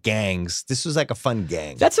are like gangs, this was like a fun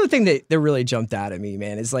gang. That's the thing that really jumped out at me,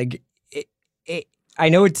 man. Is like, I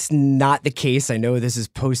know it's not the case. I know this is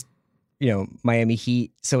post, Miami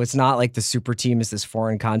Heat, so it's not like the super team is this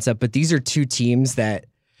foreign concept. But these are two teams that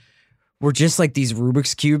were just like these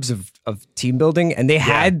Rubik's cubes of team building, and they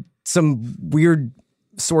had some weird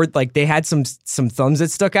like they had some thumbs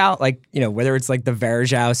that stuck out, like whether it's like the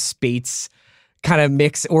Varejao Spates kind of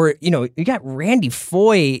mix, or you got Randy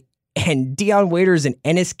Foye and Deion Waiters and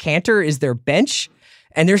Enes Kanter is their bench,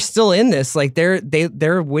 and they're still in this. Like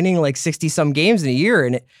they're winning like 60 some games in a year,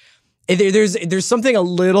 and there's something a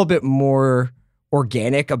little bit more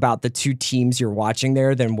organic about the two teams you're watching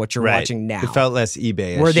there than what you're watching now. It felt less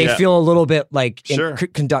eBay, where they feel a little bit like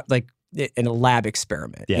conduct like in a lab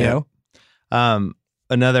experiment.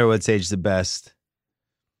 Another what's aged the best.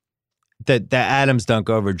 That Adams dunk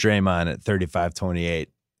over Draymond at 35-28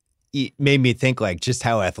 made me think like just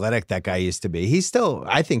how athletic that guy used to be.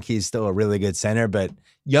 I think he's still a really good center, but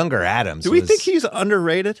younger Adams. Do we think he's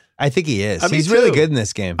underrated? I think he is. He's really good in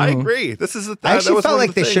this game. I agree. I actually felt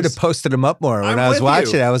like they should have posted him up more when I was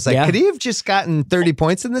watching it. I was like, could he have just gotten 30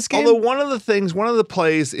 points in this game? Although one of the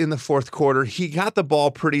plays in the fourth quarter, he got the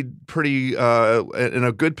ball pretty in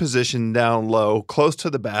a good position down low, close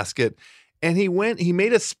to the basket. And he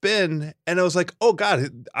made a spin, and I was like, oh,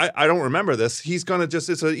 God, I don't remember this. He's going to it's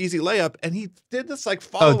an easy layup. And he did this like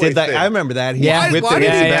follow thing. I remember that. Why did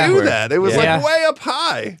he do that? It was like way up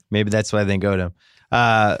high. Maybe that's why they go to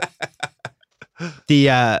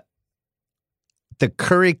him. The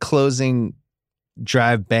Curry closing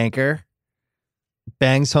drive banker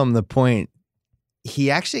bangs home the point. He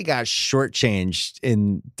actually got shortchanged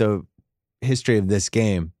in the history of this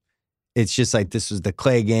game. It's just like this was the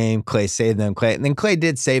Klay game. Klay saved them. And then Klay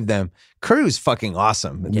did save them. Curry was fucking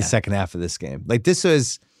awesome in the second half of this game. Like this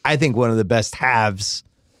was, I think, one of the best halves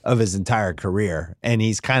of his entire career. And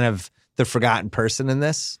he's kind of the forgotten person in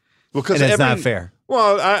this. Well, because it's not fair.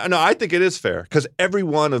 Well, I think it is fair because every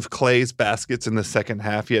one of Klay's baskets in the second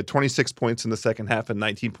half, he had 26 points in the second half and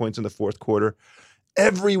 19 points in the fourth quarter.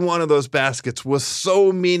 Every one of those baskets was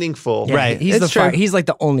so meaningful. Yeah, right. He's like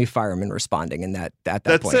the only fireman responding in that at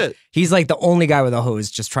that point. That's it. He's like the only guy with a hose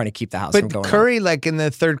just trying to keep the house from going Curry, on. like in the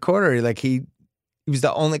third quarter, like he was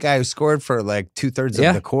the only guy who scored for like 2/3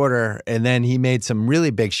 of the quarter. And then he made some really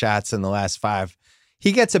big shots in the last 5.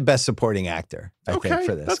 He gets a best supporting actor, I think,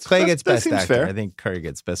 for this. Klay gets best actor. Fair. I think Curry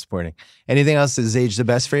gets best supporting. Anything else that's aged the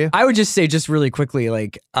best for you? I would just say, just really quickly,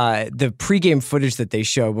 like the pregame footage that they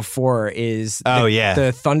show before is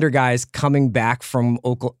the Thunder guys coming back from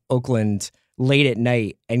Oakland late at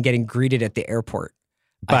night and getting greeted at the airport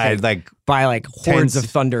by hordes of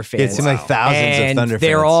Thunder fans. It seemed like thousands of Thunder fans.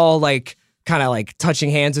 They're all like kind of like touching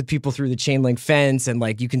hands with people through the chain link fence, and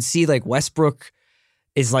like you can see like Westbrook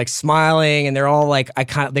is like smiling, and they're all like, they're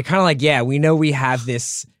kind of like, yeah, we know we have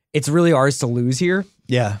this. It's really ours to lose here.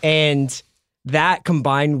 Yeah. And that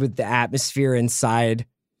combined with the atmosphere inside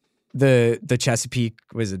the Chesapeake,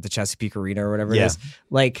 was it the Chesapeake Arena or whatever it is?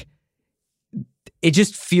 Like, it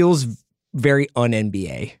just feels very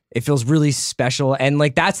un-NBA. It feels really special. And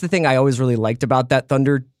like, that's the thing I always really liked about that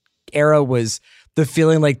Thunder era was the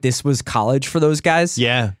feeling like this was college for those guys.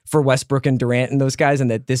 Yeah. For Westbrook and Durant and those guys.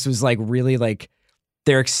 And that this was like really like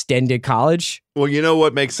their extended college. Well, you know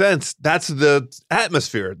what makes sense? That's the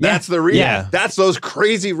atmosphere. That's the reason. Yeah. That's those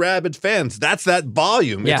crazy rabid fans. That's that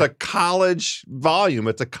volume. Yeah. It's a college volume.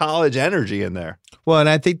 It's a college energy in there. Well, and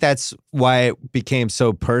I think that's why it became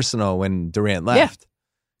so personal when Durant left.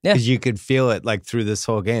 Yeah. Because you could feel it like through this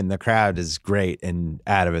whole game. The crowd is great and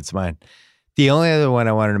out of its mind. The only other one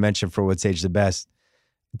I wanted to mention for what's aged the best,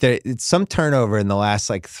 it's some turnover in the last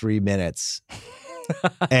like 3 minutes.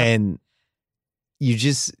 And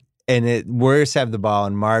Warriors have the ball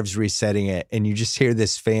and Marv's resetting it, and you just hear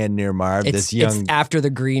this fan near Marv, this young it's after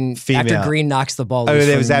Green knocks the ball.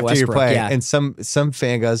 It was after your play, and some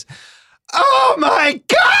fan goes, "Oh my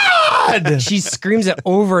God!" She screams it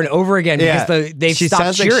over and over again because she stopped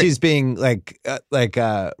sounds cheering. like she's being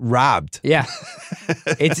robbed. Yeah,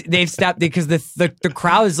 they've stopped because the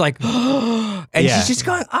crowd is like, And Yeah. she's just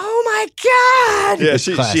going, oh my God. Yeah, It's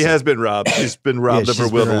she classic. has been robbed. She's been robbed of her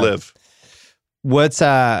she's will been to robbed. live. What's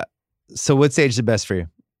stage the best for you?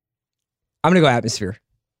 I'm going to go atmosphere.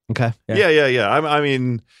 Okay. Yeah. I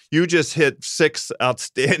mean, you just hit 6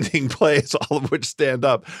 outstanding plays, all of which stand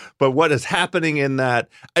up. But what is happening in that?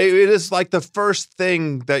 It is like the first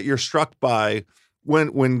thing that you're struck by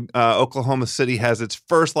when Oklahoma City has its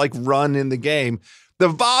first like run in the game. The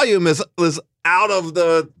volume is out of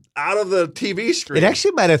the TV screen. It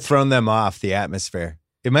actually might have thrown them off the atmosphere.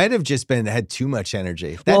 It might have just had too much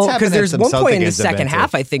energy. That's Well, happened because at there's some one Celtic point in the games I've been second to.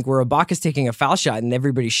 half, I think, where Ibaka's taking a foul shot and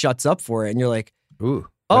everybody shuts up for it. And you're like, Ooh.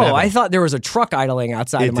 oh, what happened? I thought there was a truck idling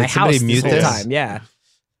outside of my Did somebody house this mute whole this? time. Yeah.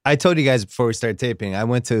 I told you guys before we started taping, I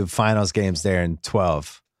went to finals games there in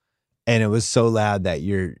 12, and it was so loud that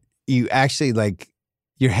you actually like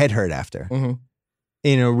your head hurt after Mhm.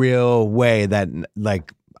 in a real way that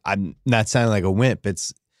like I'm not sounding like a wimp.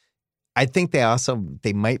 I think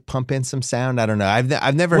they might pump in some sound. I don't know.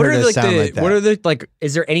 I've never heard a sound like that. What are the like?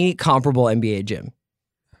 Is there any comparable NBA gym?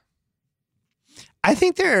 I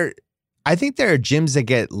think there are gyms that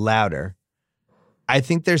get louder. I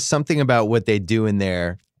think there's something about what they do in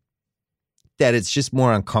there that it's just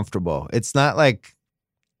more uncomfortable. It's not like,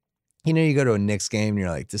 you go to a Knicks game and you're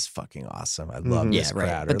like, this is fucking awesome. I love this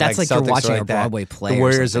crowd. But Or that's like you're Celtics are watching like a that. Broadway play. The or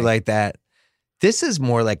Warriors are something. like that. This is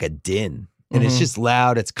more like a din. And it's Mhm. just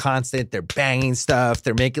loud. It's constant. They're banging stuff.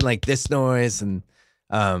 They're making like this noise. And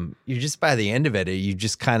you just, by the end of it, you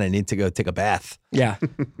just kind of need to go take a bath. Yeah.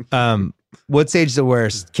 What's age the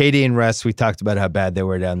worst? KD and Russ, we talked about how bad they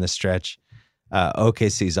were down the stretch.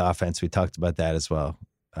 OKC's offense, we talked about that as well.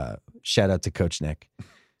 Shout out to Coach Nick.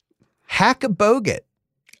 Hack a Bogut.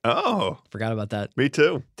 Oh, Forgot about that. me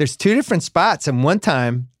too. There's 2 different spots. And one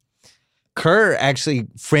time, Kerr actually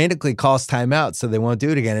frantically calls timeout so they won't do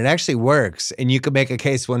it again. It actually works. And you could make a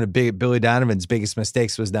case one of Billy Donovan's biggest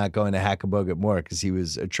mistakes was not going to Hack a Bogut more because he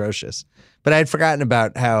was atrocious. But I had forgotten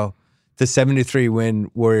about how the 73 win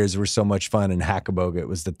Warriors were so much fun and Hack a Bogut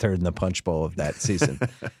was the third in the punch bowl of that season.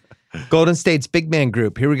 Golden State's big man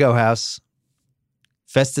group. Here we go, House.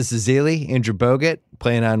 Festus Ezeli, Andrew Bogut,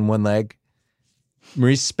 playing on one leg.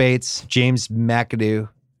 Maurice Spates, James McAdoo,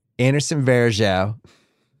 Anderson Varejao,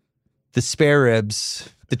 the spare ribs,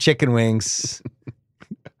 the chicken wings,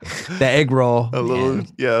 the egg roll. A little,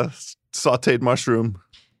 sauteed mushroom.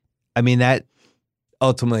 I mean, that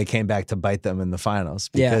ultimately came back to bite them in the finals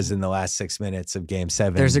because in the last 6 minutes of Game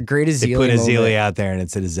 7, There's a great they Ezeli put Ezeli moment. out there and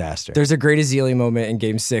it's a disaster. There's a great Ezeli moment in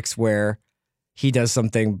Game 6 where he does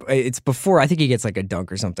something. It's before, I think he gets like a dunk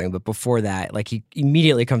or something, but before that, like he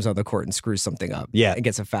immediately comes on the court and screws something up. Yeah. And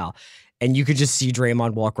gets a foul. And you could just see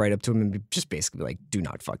Draymond walk right up to him and be just basically like, do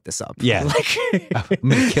not fuck this up. Yeah. Like, I'm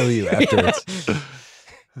going to kill you afterwards.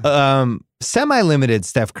 Semi-limited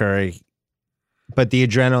Steph Curry, but the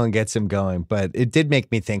adrenaline gets him going. But it did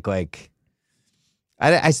make me think like,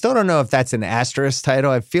 I still don't know if that's an asterisk title.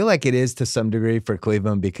 I feel like it is to some degree for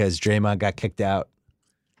Cleveland because Draymond got kicked out.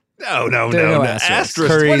 No. There are no asterisks. Asterisk.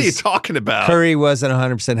 What are you Curry's- talking about? Curry wasn't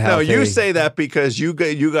 100% No, healthy. you say that because you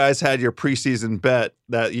guys had your preseason bet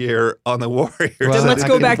that year on the Warriors. Well, then let's It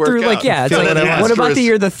go didn't back work through, like, out. yeah, it's So like, then what about the asterisk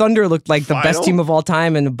year the Thunder looked like the best final? team of all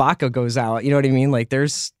time and Ibaka goes out? You know what I mean? Like,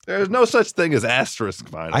 there's There's no such thing as asterisk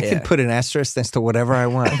final. I can put an asterisk next to whatever I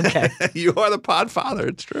want. You are the pod father.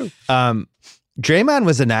 It's true. Draymond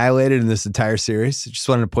was annihilated in this entire series. Just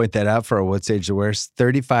wanted to point that out for a what's age the worst.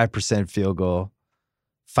 35% field goal,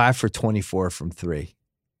 5 for 24 from 3.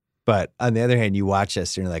 But on the other hand, you watch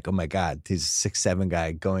this and you're like, oh my God, he's a 6'7"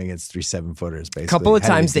 guy going against 3 7-footers, basically. a couple of How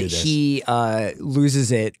did times do that this? he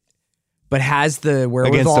loses it, but has the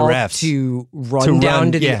wherewithal refs. to run down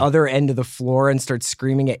run, to yeah. the other end of the floor and start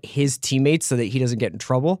screaming at his teammates so that he doesn't get in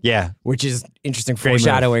trouble. Yeah. Which is interesting Great move.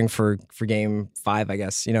 foreshadowing for Game 5, I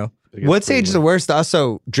guess, you know? What's age the worst?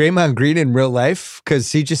 Also, Draymond Green in real life, because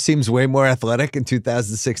he just seems way more athletic in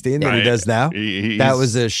 2016 than he Right. does now. He's- That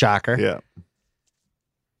was a shocker. Yeah.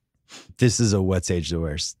 This is a what's age the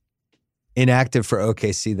worst. Inactive for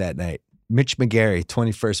OKC that night. Mitch McGary,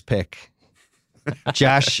 21st pick.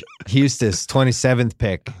 Josh Hustis, 27th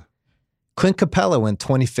pick. Clint Capella went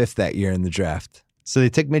 25th that year in the draft. So they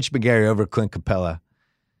took Mitch McGary over Clint Capella.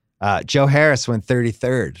 Joe Harris went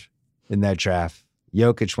 33rd in that draft.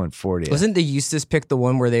 Jokic went 40th. Wasn't the Eustace pick the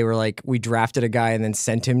one where they were like, we drafted a guy and then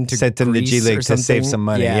sent him to to Greece G League or to save something? some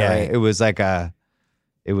money. Yeah, right. it was like a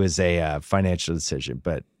financial decision.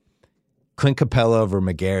 But Clint Capella over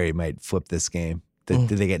McGary might flip this game. Did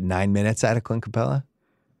they get 9 minutes out of Clint Capella?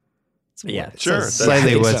 Yeah, Sure. so-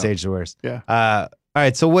 Slightly I think what's so. age the worst. Yeah. All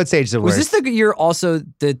right. So what's age the Was worst? this the year also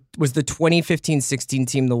was the 2015-16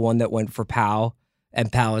 team the one that went for Powell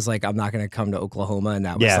And Powell was like, I'm not going to come to Oklahoma. And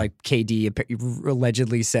that was Yeah. like KD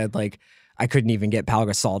allegedly said, like, I couldn't even get Pau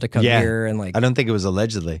Gasol to come here. And like, I don't think it was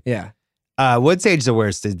allegedly. yeah, What's age the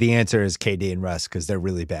worst? The answer is KD and Russ because they're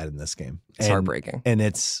really bad in this game. it's heartbreaking. And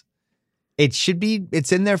it's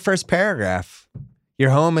in their first paragraph. You're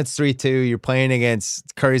home, it's 3-2. You're playing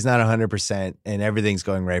against Curry's not 100%, and everything's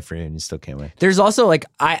going right for you, and you still can't win. There's also like,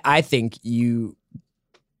 I think you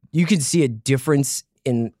could see a difference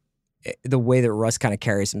in the way that Russ kind of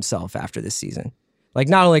carries himself after this season. Like,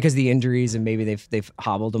 not only because the injuries and maybe they've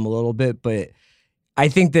hobbled him a little bit, but I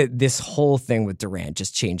think that this whole thing with Durant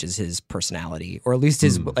just changes his personality, or at least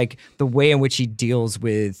his like the way in which he deals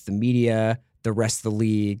with the media, the rest of the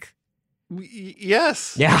league.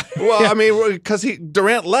 Yes. Yeah. Well, I mean, because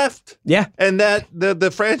Durant left. Yeah. And that the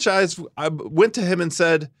franchise went to him and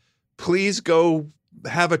said, please go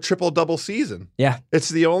have a triple-double season. Yeah. It's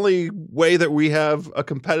the only way that we have a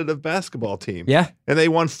competitive basketball team. Yeah. And they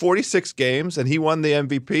won 46 games, and he won the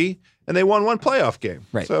MVP, and they won one playoff game.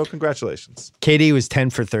 Right. So congratulations. KD was 10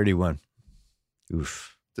 for 31.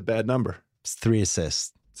 Oof. It's a bad number. It's 3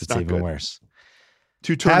 assists. It's not even good. worse.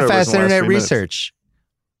 2 turnovers Half-ass in the last internet 3 minutes. research.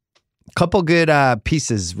 Couple good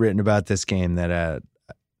pieces written about this game that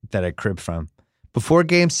I cribbed from. Before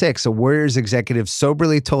Game 6, a Warriors executive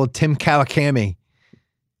soberly told Tim Kawakami,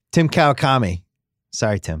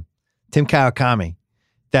 sorry, Tim Kawakami,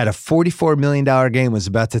 that a $44 million game was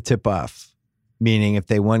about to tip off, meaning if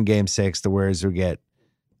they won Game 6, the Warriors would get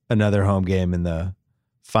another home game in the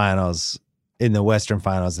finals, in the Western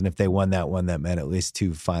Finals, and if they won that one, that meant at least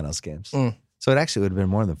 2 finals games. So it actually would have been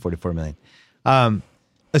more than $44 million.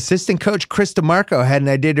 Assistant coach Chris DeMarco had an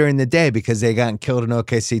idea during the day because they gotten killed in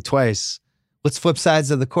OKC twice. Let's flip sides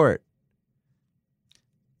of the court.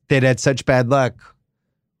 They'd had such bad luck.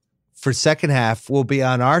 For second half, we'll be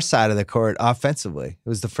on our side of the court offensively. It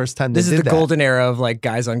was the first time they This did is the that. golden era of like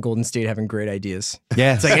guys on Golden State having great ideas.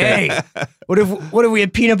 Yeah. It's like, hey, what if we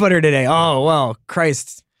had peanut butter today? Oh, well,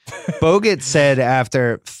 Christ. Bogut said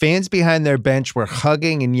after, fans behind their bench were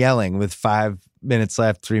hugging and yelling with 5 minutes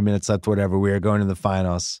left, 3 minutes left, whatever. We were going to the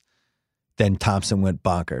finals. Then Thompson went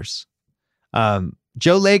bonkers.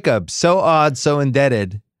 Joe Lacob, so awed, so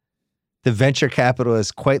indebted, the venture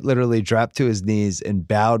capitalist quite literally dropped to his knees and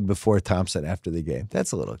bowed before Thompson after the game.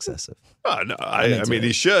 That's a little excessive. Oh, no, I mean,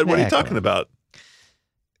 he should. What are Yeah, you talking about?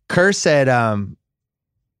 Kerr said,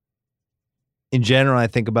 in general, I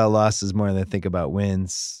think about losses more than I think about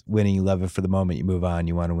wins. Winning, you love it for the moment. You move on.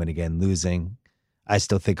 You want to win again. Losing, I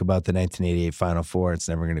still think about the 1988 Final Four. It's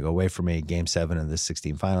never going to go away from me. Game 7 of the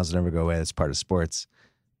 16 finals will never go away. That's part of sports.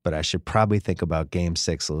 But I should probably think about Game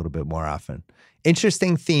 6 a little bit more often.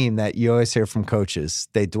 Interesting theme that you always hear from coaches.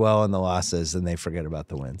 They dwell on the losses and they forget about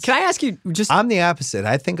the wins. Can I ask you just I'm the opposite.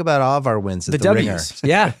 I think about all of our wins at the the ringer. W's?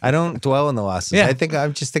 Yeah. I don't dwell on the losses. Yeah. I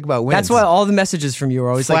just think about wins. That's why all the messages from you are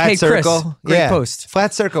always Flat like, hey, circle. Chris, great Yeah. post.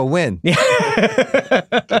 Flat circle, win. Yeah.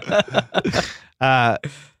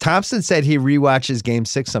 Thompson said he rewatches Game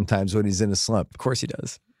 6 sometimes when he's in a slump. Of course he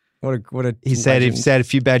does. What a He said, legend. a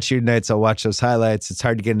few bad shooting nights, I'll watch those highlights. It's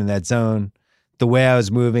hard to get in that zone. The way I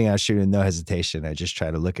was moving, I was shooting no hesitation. I just try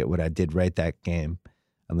to look at what I did right that game.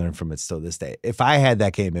 I learned from it still this day. If I had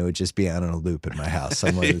that game, it would just be on a loop in my house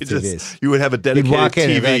on one of the TVs. You would have a You'd dedicated walk in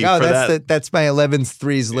TV and be like, for oh, that. that's my 11's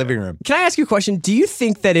threes living room. Can I ask you a question? Do you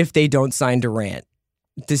think that if they don't sign Durant,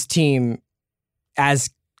 this team, as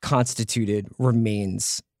constituted,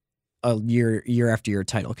 remains a year after year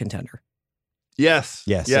title contender? Yes.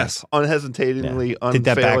 Yes. Unhesitatingly, Did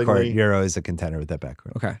that backcourt. unfailingly. You're always a contender with that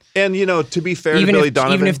backcourt. Okay. And, to be fair to Even Billy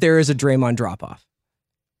Donovan. if there is a Draymond drop off.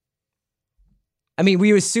 I mean,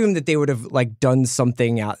 we assume that they would have like done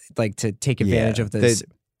something out like to take advantage of this.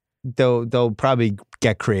 They'll probably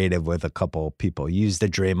get creative with a couple people. Use the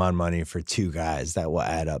Draymond money for 2 guys that will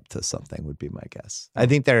add up to something, would be my guess. I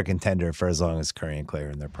think they're a contender for as long as Curry and Klay are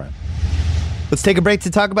in their prime. Let's take a break to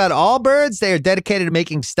talk about Allbirds. They are dedicated to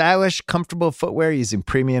making stylish, comfortable footwear using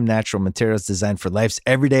premium natural materials designed for life's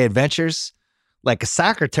everyday adventures, like a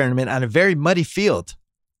soccer tournament on a very muddy field.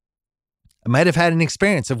 I might have had an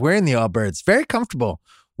experience of wearing the Allbirds. Very comfortable,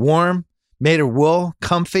 warm, made of wool,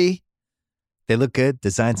 comfy. They look good,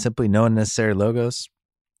 designed simply, no unnecessary logos.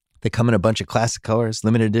 They come in a bunch of classic colors,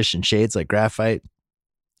 limited edition shades like graphite,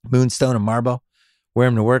 moonstone, and marble. Wear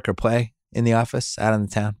them to work or play, in the office, out on the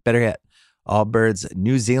town. Better yet, Allbirds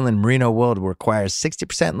New Zealand merino wool requires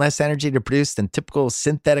 60% less energy to produce than typical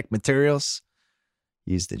synthetic materials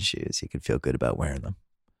used in shoes. You can feel good about wearing them.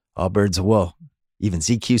 Allbirds wool, even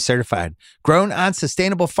ZQ certified, grown on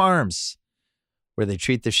sustainable farms where they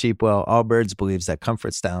treat their sheep well. Allbirds believes that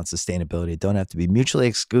comfort, style, and sustainability don't have to be mutually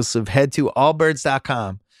exclusive. Head to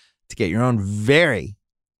allbirds.com to get your own very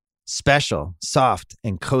special, soft,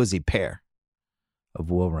 and cozy pair of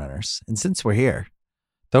wool runners. And since we're here,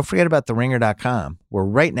 don't forget about theringer.com, where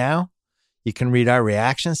right now you can read our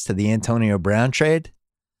reactions to the Antonio Brown trade,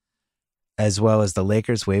 as well as the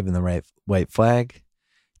Lakers waving the white flag,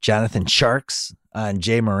 Jonathan Sharks on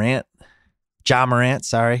Ja Morant,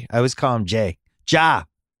 sorry. I always call him Jay. Ja.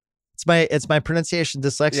 It's my pronunciation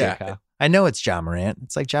dyslexia, Yeah. Kyle. I know it's Ja Morant.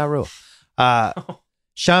 It's like Ja Rule.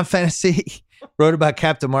 Sean Fantasy wrote about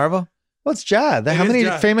Captain Marvel. Well, it's Ja. How many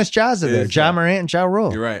famous Ja's are there? Ja Morant and Ja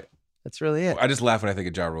Rule. You're right. That's really it. I just laugh when I think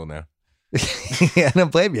of Ja Rule now. Yeah, I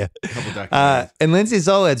don't blame you. Couple documentaries. And Lindsay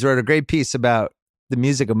Zoleds wrote a great piece about the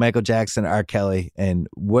music of Michael Jackson, R. Kelly, and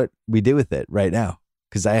what we do with it right now,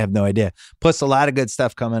 because I have no idea. Plus, a lot of good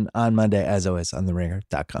stuff coming on Monday, as always, on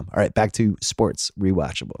theringer.com. All right, back to sports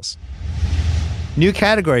rewatchables. New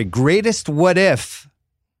category, greatest what if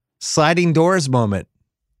sliding doors moment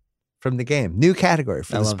from the game. New category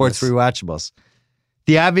for the sports rewatchables.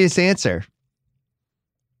 The obvious answer: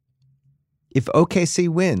 if OKC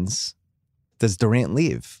wins, does Durant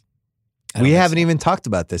leave? We haven't even talked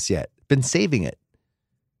about this yet. Been saving it.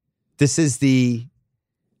 This is the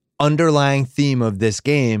underlying theme of this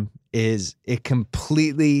game, is it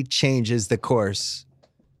completely changes the course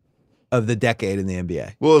of the decade in the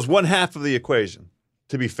NBA. Well, it's one half of the equation,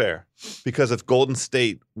 to be fair. Because if Golden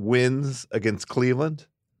State wins against Cleveland,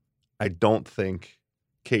 I don't think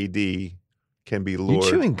KD can be lured. You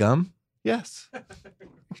chewing gum? Yes.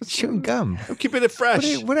 Chewing gum. I'm keeping it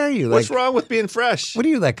fresh. What are you? What's like, why with being fresh? What are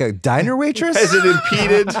you, like a diner waitress? Has it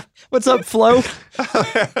impeded? What's up, Flo?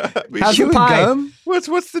 How's chewing the pie? gum? Why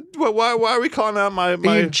are we calling out my Are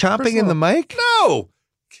you chomping in the mic? No.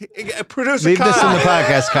 Producer Leave Kyle. this in the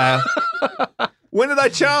podcast, Kyle. When did I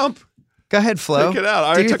chomp? Go ahead, Flo. Take it out. I Do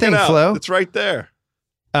already your took thing, it out. Flo. It's right there.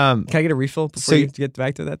 Can I get a refill before you get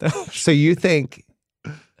back to that, though? So you think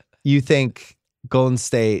Golden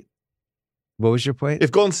State? What was your point?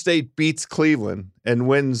 If Golden State beats Cleveland and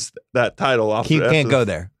wins that title, He can't go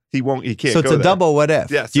there. He won't. He can't. So it's go a there. double what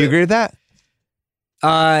if. Yes, Do you it- agree with that?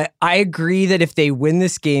 I agree that if they win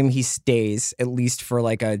this game, he stays at least for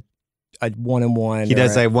like a 1-1. He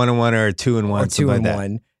does like 1-1 or a 2-1, or something like that.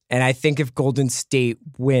 2-1. And I think if Golden State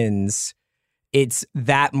wins, it's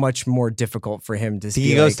that much more difficult for him to.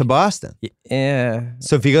 He goes to Boston. Yeah.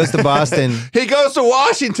 So if he goes to Boston, He goes to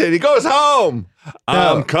Washington. He goes home.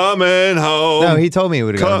 I'm coming home. no, he told me he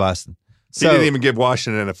would have gone to Come- Boston. He didn't even give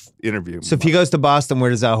Washington an interview. So if he goes to Boston, where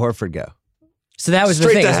does Al Horford go? So that was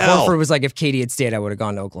Straight the thing. to is hell. Horford was like, if Katie had stayed, I would have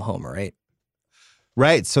gone to Oklahoma, right?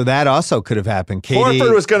 Right. So that also could have happened.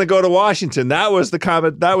 Horford was going to go to Washington. That was the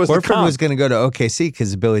comment. That was the Horford comp. was going to go to OKC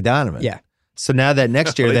because of Billy Donovan. Yeah. So now that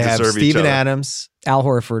next year They they have deserve each Steven other. Adams. Al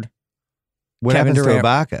Horford. What Kevin happens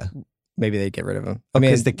Durant. to Ibaka? Maybe they'd get rid of him. I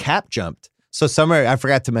mean, Because the cap jumped. So I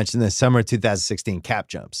forgot to mention this, summer 2016 cap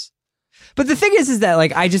jumps. but the thing is that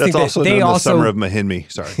like I just That's think also that they known the also summer of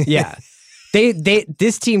Mahinmi. Sorry. yeah,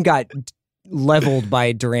 this team got leveled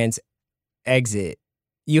by Durant's exit.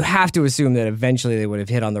 You have to assume that eventually they would have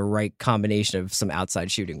hit on the right combination of some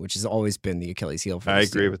outside shooting, which has always been the Achilles heel for I this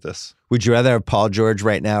agree team. with this. Would you rather have Paul George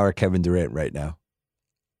right now or Kevin Durant right now?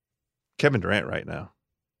 Kevin Durant right now.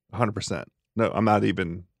 100%. No, I'm not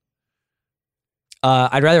even.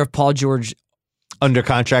 I'd rather have Paul George Under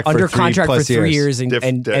contract for under 3+ contract for 3 years and, That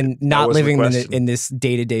and not was the living question. in this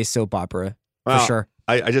day-to-day soap opera Well, for sure.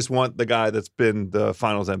 I just want the guy that's been the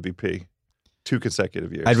finals MVP 2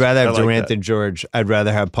 consecutive years. I'd rather have I like Durant that. than George. I'd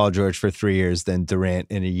rather have Paul George for 3 years than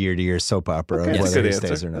Durant in a year-to-year soap opera Okay, of that's a whether good he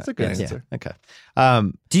stays answer. or not. That's a good Yeah, answer.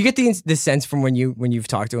 okay. Do you get the sense from when you've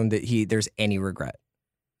talked to him that there's any regret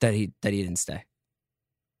that he didn't stay?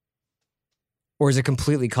 Or is it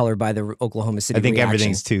completely colored by the Oklahoma City I think reaction?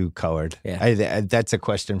 everything's too colored. Yeah. That's a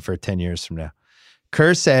question for 10 years from now.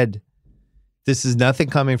 Kerr said, this is nothing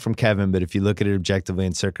coming from Kevin, but if you look at it objectively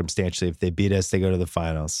and circumstantially, if they beat us, they go to the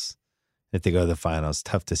finals. If they go to the finals,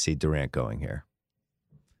 tough to see Durant going here.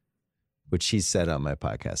 Which he said on my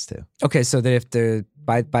podcast too. Okay, so that if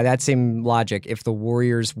by that same logic, if the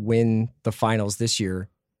Warriors win the finals this year,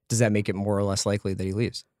 does that make it more or less likely that he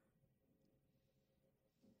leaves?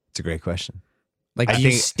 It's a great question. Like, I do you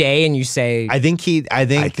think- stay and you say, I think he's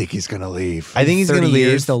going to leave. I think he's going to 30 leave.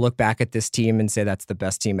 years, they'll look back at this team and say that's the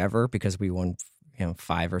best team ever because we won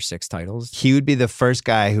 5 or 6 titles? He would be the first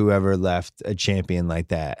guy who ever left a champion like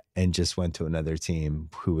that and just went to another team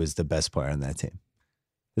who was the best player on that team.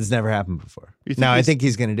 This has never happened before. You think Now, I he's- think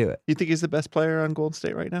he's going to do it. You think he's the best player on Golden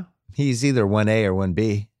State right now? He's either 1A or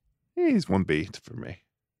 1B. He's 1B for me.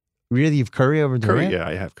 Really? You've Curry over Curry, Durant? yeah,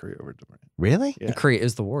 I have Curry over Durant. Really? Yeah. And Curry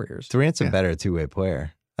is the Warriors. Durant's a Yeah. better two-way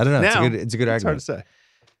player. I don't know. Now, it's a good It's hard argument. to say.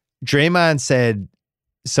 Draymond said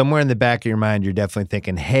somewhere in the back of your mind, you're definitely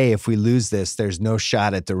thinking, hey, if we lose this, there's no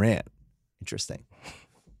shot at Durant. Interesting.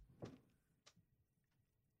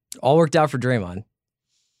 All worked out for Draymond.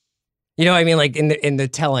 You know what I mean? Like in the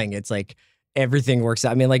telling, it's like everything works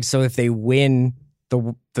out. I mean, like, so if they win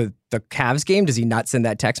the Cavs game, does he not send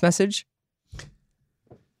that text message?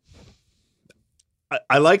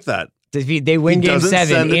 I like that. If they win Game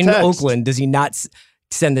 7 in Oakland, does he not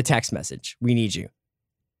send the text message? We need you.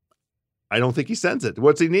 I don't think he sends it.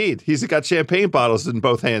 What's he need? He's got champagne bottles in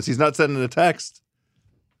both hands. He's not sending a text.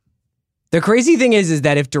 The crazy thing is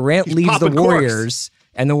that if Durant leaves the Warriors corks.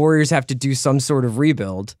 and the Warriors have to do some sort of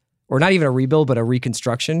rebuild, or not even a rebuild, but a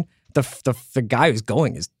reconstruction, the guy who's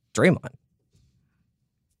going is Draymond.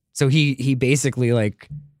 So he basically like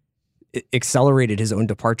accelerated his own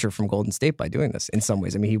departure from Golden State by doing this in some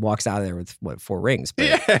ways. I mean, he walks out of there with 4 rings. But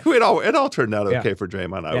yeah, it all turned out okay for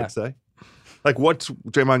Draymond, I would say. Like, what's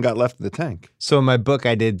Draymond got left in the tank? So in my book,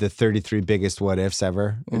 I did the 33 biggest what-ifs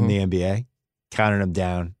ever in the NBA, counting them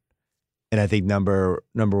down. And I think number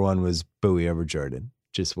one was Bowie over Jordan.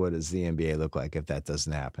 Just what does the NBA look like if that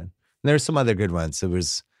doesn't happen? And there's some other good ones.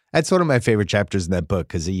 That's one of my favorite chapters in that book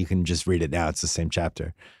because you can just read it now. It's the same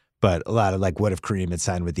chapter. But a lot of like, what if Kareem had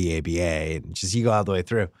signed with the ABA? And just you go all the way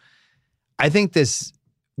through. I think this,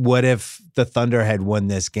 what if the Thunder had won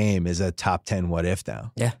this game is a top 10 what if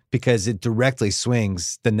now. Yeah. Because it directly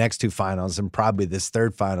swings the next 2 finals and probably this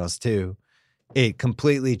third finals too. It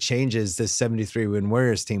completely changes this 73-win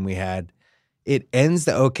Warriors team we had. It ends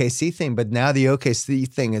the OKC thing, but now the OKC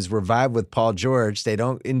thing is revived with Paul George.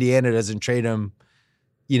 Indiana doesn't trade him.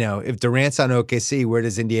 You know, if Durant's on OKC, where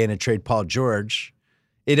does Indiana trade Paul George?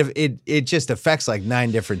 It just affects like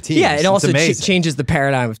 9 different teams. Yeah, it also changes the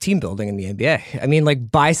paradigm of team building in the NBA. I mean,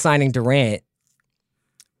 like by signing Durant,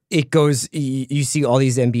 it goes. You see all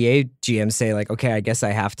these NBA GMs say like, okay, I guess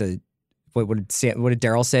I have to. What did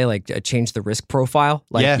Daryl say? Like change the risk profile.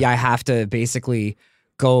 Like I have to basically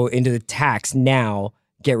go into the tax now,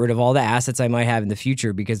 get rid of all the assets I might have in the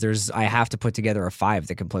future because I have to put together a 5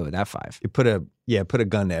 that can play with that 5. You put a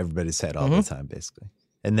gun to everybody's head all the time, basically.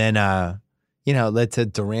 And then led to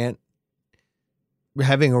Durant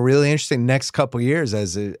having a really interesting next couple years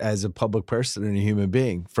as a public person and a human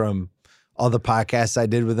being, from all the podcasts I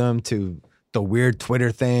did with him to the weird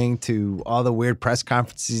Twitter thing to all the weird press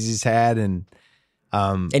conferences he's had and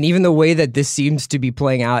even the way that this seems to be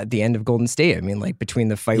playing out at the end of Golden State. I mean, like between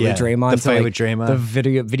the fight with Draymond,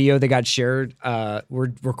 the video that got shared.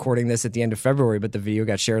 We're recording this at the end of February, but the video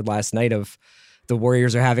got shared last night of the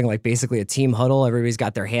Warriors are having like basically a team huddle. Everybody's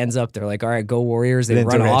got their hands up. They're like, all right, go Warriors. They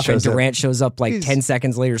run off and Durant shows up like 10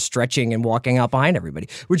 seconds later stretching and walking out behind everybody,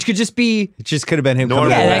 which could just be... It just could have been him. Yeah,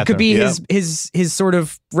 that could be his sort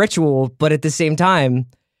of ritual. But at the same time,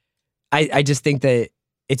 I just think that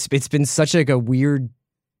it's been such like a weird...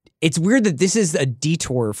 It's weird that this is a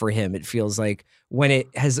detour for him, it feels like, when it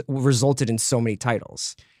has resulted in so many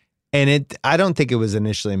titles. And I don't think it was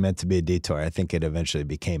initially meant to be a detour. I think it eventually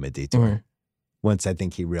became a detour. Once I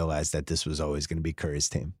think he realized that this was always going to be Curry's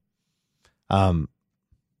team. I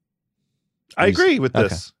agree with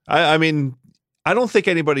this. Okay. I mean, I don't think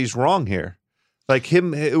anybody's wrong here. Like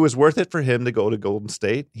it was worth it for him to go to Golden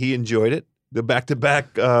State. He enjoyed it. The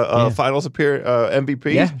back-to-back finals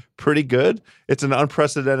MVP, pretty good. It's an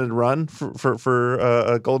unprecedented run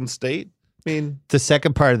for Golden State. I mean, the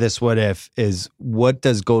second part of this what if is, what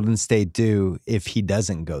does Golden State do if he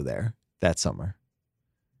doesn't go there that summer?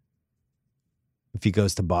 If he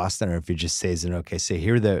goes to Boston or if he just stays in OKC.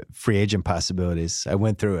 Here are the free agent possibilities. I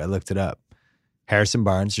went through it. I looked it up. Harrison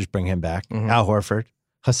Barnes, just bring him back. Al Horford,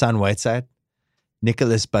 Hassan Whiteside,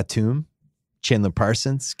 Nicholas Batum, Chandler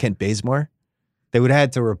Parsons, Kent Bazemore. They would have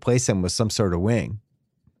had to replace him with some sort of wing.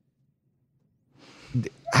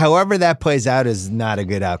 However that plays out is not a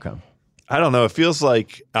good outcome. I don't know. It feels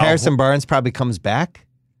like Harrison Barnes probably comes back.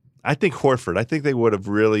 I think Horford. I think they would have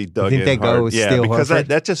really dug in. They go steal because Horford?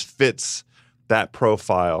 that just fits that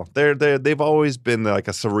profile. They've always been like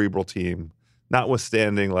a cerebral team,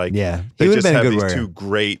 notwithstanding like they just have these 2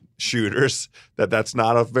 great shooters. That's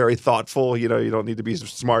not a very thoughtful. You don't need to be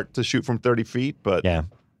smart to shoot from 30 feet, but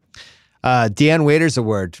Deion Waiters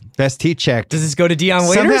Award, best heat check. Does this go to Deion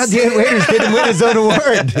Waiters? Somehow Deion Waiters didn't win his own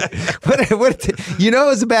award. It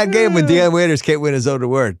was a bad game when Deion Waiters can't win his own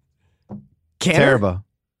award. Canner? Terrible.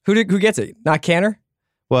 Who gets it? Not Canner?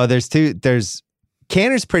 Well, there's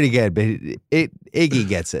Canner's pretty good, but Iggy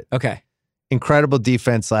gets it. Okay. Incredible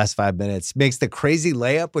defense last 5 minutes. Makes the crazy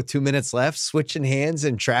layup with 2 minutes left, switching hands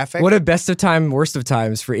in traffic. What a best of time, worst of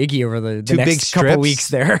times for Iggy over the next couple weeks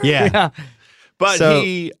there. Yeah. But So-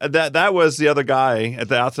 that was the other guy at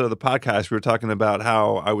the outset of the podcast. We were talking about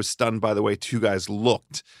how I was stunned by the way two guys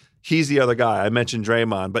looked. He's the other guy. I mentioned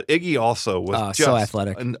Draymond, but Iggy also was just so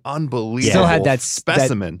athletic. an unbelievable Still had that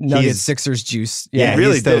specimen. That Nuggets He's- Sixers juice. Yeah, He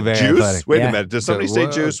really he's still did. very Juice? athletic. Wait Yeah. a minute. Did somebody So, say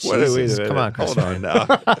whoa, juice? Wait a Jesus. minute. Come on, Chris Hold on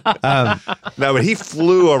now. Um, No, but he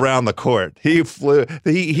flew around the court. He flew.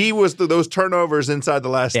 He was those turnovers inside the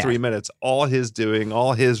last Yeah. 3 minutes. All his doing,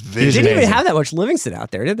 all his They vision. didn't even amazing. have that much Livingston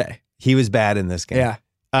out there, did they? he was bad in this game.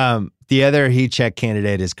 Yeah. The other heat check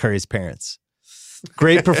candidate is Curry's parents.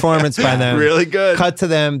 Great performance by them. Really good. Cut to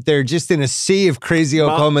them. They're just in a sea of crazy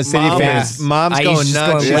Oklahoma City mom fans. is- Mom's Aisha's going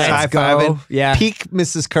nuts. going, She's "Let's high go." fiving. Yeah. Peak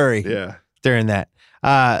Mrs. Curry Yeah. during that.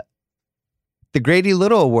 The Grady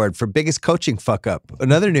Little Award for biggest coaching fuck up.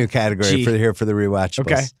 Another new category Gee. for the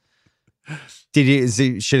rewatchables.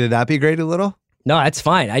 Okay. Should it not be Grady Little? No, that's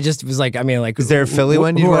fine. I just was like, Is there a Philly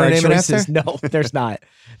one you'd who wanna are our name it choices? after? No, there's not.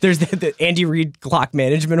 There's the Andy Reid Clock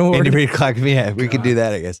Management Award. Andy Reid Clock. Yeah, we could do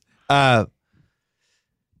that, I guess.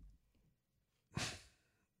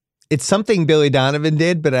 It's something Billy Donovan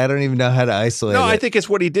did, but I don't even know how to isolate No, it. I think it's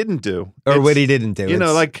what he didn't do, or It's- what he didn't do. You know,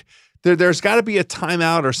 It's- like there's got to be a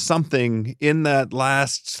timeout or something in that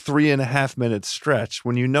last 3.5 minute stretch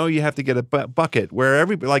when you know you have to get a bucket where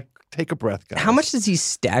everybody like take a breath, guys. How much does he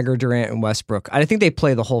stagger Durant and Westbrook? I think they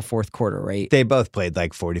play the whole fourth quarter, right? they both played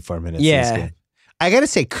like 44 minutes. Yeah. This game. I got to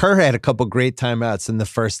say, Kerr had a couple great timeouts in the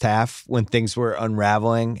first half when things were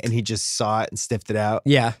unraveling and he just saw it and sniffed it out,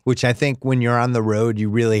 Yeah. which I think when you're on the road, you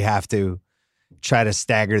really have to try to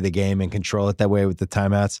stagger the game and control it that way with the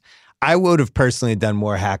timeouts. I would have personally done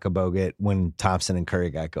more hack-a-bogut when Thompson and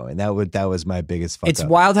Curry got going. That was my biggest fuck It's up.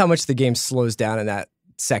 wild how much the game slows down in that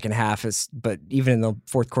second half, but even in the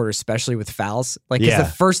fourth quarter, especially with fouls. Like, 'cause Yeah. the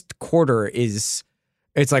first quarter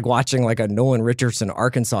it's like watching like a Nolan Richardson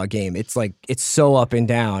Arkansas game. It's like, it's so up and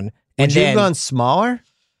down. And Would you have then, gone smaller?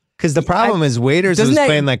 Because the problem is Waiters was doesn't that-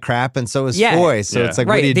 playing like crap and so was Yeah. Foy. So Yeah. it's like,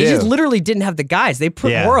 right, what do you they do? just literally didn't have the guys. They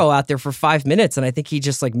put Yeah. Morrow out there for 5 minutes, and I think he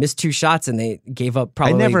just like missed 2 shots, and they gave up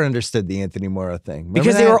probably. I never understood the Anthony Morrow thing. Remember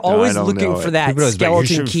because they that? were always I don't looking know for it. that People always be like, you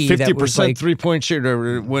skeleton shoot key 50% that was like, 3-point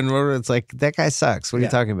shooter when it's like, that guy sucks. What are Yeah.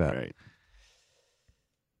 you talking about? Right.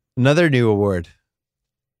 Another new award.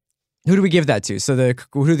 who do we give that to? So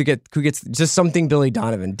who gets just something Billy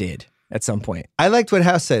Donovan did at some point. I liked what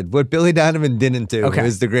House said. What Billy Donovan didn't do Okay.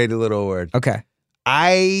 was the Grady Little Award. Okay.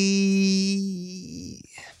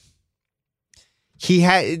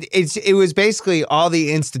 It was basically all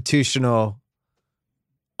the institutional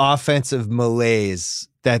offensive malaise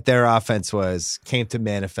that their offense came to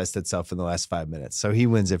manifest itself in the last 5 minutes. So he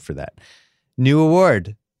wins it for that. New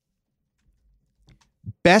award.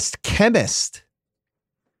 Best chemist.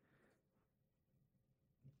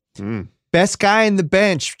 Mm. Best guy in the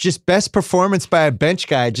bench, just best performance by a bench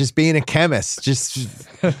guy, just being a chemist, just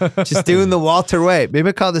doing the Walter White. Maybe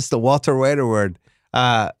I call this the Walter White Award.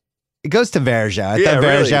 It goes to Verjao. I Yeah, thought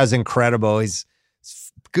really. Verjao's incredible. He's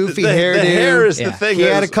goofy The hairdo. hair is the Yeah. thing. He had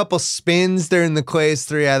a There's- couple spins during the Clay's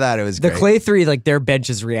 3. I thought it was The great. Clay 3, like their bench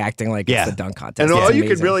is reacting like Yeah. it's the dunk contest. and It's all you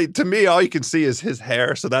can amazing. really, to me, all you can see is his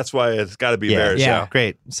hair. So that's why it's got to be Yeah. Verjao. Yeah.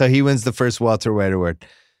 Great. So he wins the first Walter White Award.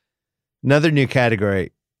 Another new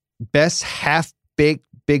category. Best half-baked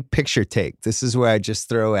big picture take. This is where I just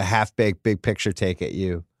throw a half-baked big picture take at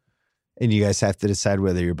you, and you guys have to decide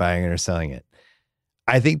whether you're buying it or selling it.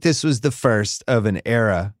 I think this was the first of an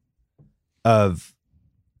era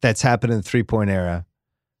that's happened in the three-point era.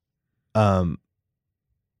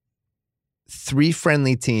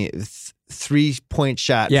 3-point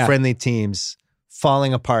shot Yeah. friendly teams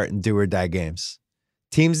falling apart in do or die games.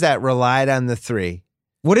 Teams that relied on the 3.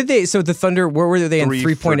 What did they? So the Thunder, where were they in 3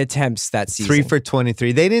 3-point for- attempts that season? 3 for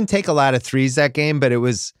 23. They didn't take a lot of threes that game, but it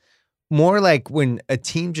was more like when a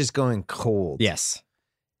team just going cold. Yes.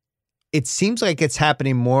 It seems like it's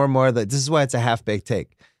happening more and more. This is why it's a half-baked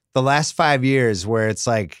take. The last 5 years where it's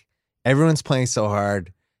like everyone's playing so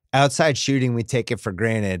hard. Outside shooting, we take it for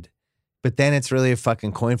granted. But then it's really a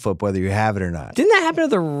fucking coin flip whether you have it or not. Didn't that happen to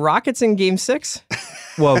the Rockets in Game 6?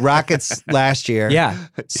 Well, Rockets last year. Yeah.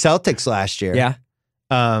 Celtics last year. Yeah.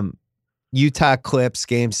 Utah Clips,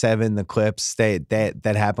 Game 7, the Clips, that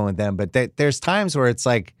happened with them. But there's times where it's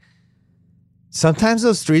like, sometimes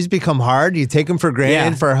those threes become hard. You take them for granted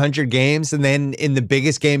Yeah. for 100 games, and then in the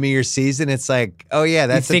biggest game of your season, it's like, oh yeah,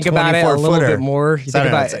 that's you think a 24 about it a little footer. bit more. You So I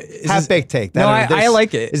think don't know, about it's it. like Is half this- baked take. No, I There's-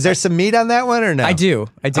 like it. Is there some meat on that one or no? I do.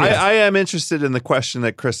 I am interested in the question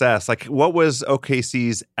that Chris asked. Like, what was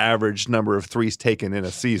OKC's average number of threes taken in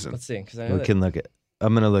a season Let's see. Because I know We that- can look at.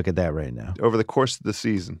 I'm going to look at that right now. over the course of the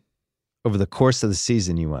season? Over the course of the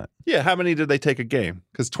season, you want? Yeah, how many did they take a game?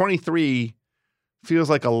 Because 23 feels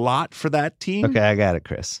like a lot for that team. Okay, I got it,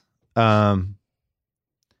 Chris.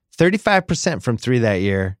 35% from three that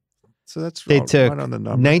year. So that's They right took on the number.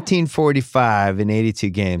 1945 in 82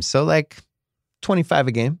 games. So like 25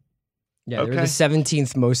 a game. Yeah, they were Okay. the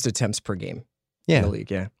 17th most attempts per game in Yeah. the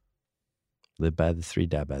league. Yeah. Live by the three,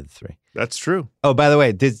 die by the three. That's true. Oh, by the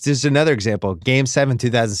way, this is another example. Game 7,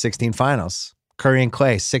 2016 finals. Curry and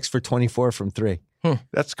Klay, 6 for 24 from three.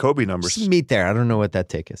 That's Kobe numbers. Just meet there. I don't know what that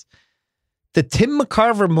take is. The Tim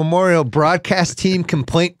McCarver Memorial Broadcast Team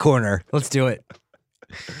Complaint Corner. Let's do it.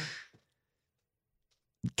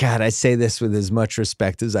 God, I say this with as much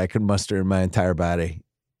respect as I could muster in my entire body.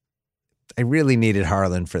 I really needed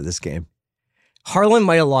Harlan for this game. Harlan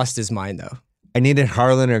might have lost his mind, though. I needed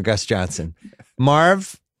Harlan or Gus Johnson.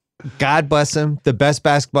 Marv, God bless him, the best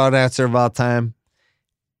basketball announcer of all time.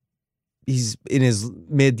 He's in his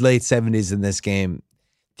mid-late 70s in this game.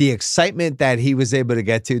 The excitement that he was able to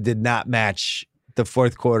get to did not match the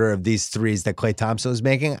fourth quarter of these threes that Klay Thompson was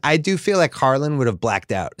making. I do feel like Harlan would have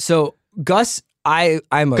blacked out. So, Gus, I'm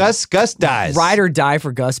a Gus dies. ride or die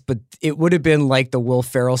for Gus, but it would have been like the Will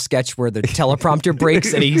Ferrell sketch where the teleprompter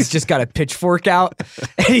breaks and he's just got a pitchfork out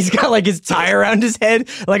and he's got like his tie around his head.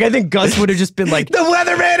 Like, I think Gus would have just been like, The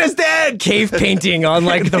weatherman is dead. cave painting on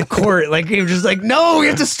like the court. Like, he was just like, no, we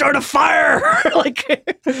have to start a fire. Like,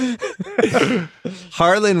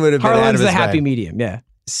 Harlan would have been out of Harlan's his the happy mind. medium. Yeah.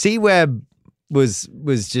 C-Web was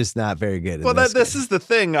just not very good. Well, this is the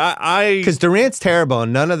thing. Because Durant's terrible,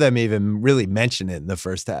 and none of them even really mention it in the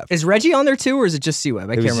first half. Is Reggie on there too, or is it just C-Web?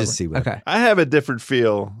 I It can't was remember. just C-Web. Okay. I have a different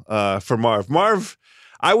feel for Marv. Marv,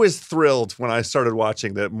 I was thrilled when I started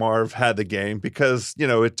watching that Marv had the game because,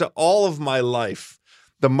 it's all of my life.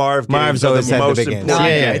 The Marv's Marv's games are always the had the most big games. important No,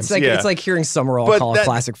 yeah, games. it's like hearing Summerall But call a that-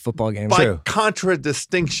 classic football game. By True.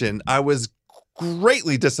 contradistinction, I was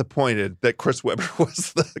greatly disappointed that Chris Webber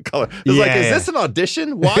was the color. I was like, is this an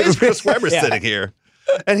audition? Why is Chris Webber sitting here?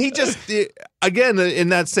 And he just, again, in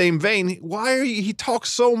that same vein, he talks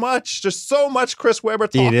so much, just so much Chris Webber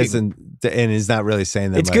talking. He isn't, and he's not really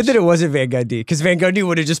saying that It's much. good that it wasn't Van Gundy because Van Gundy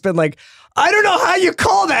would have just been like, I don't know how you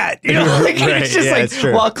call that. Like, Right, it's just yeah, it's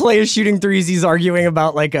true. while Klay is shooting threes, he's arguing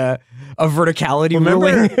about like a verticality Remember,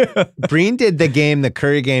 ruling. Breen did the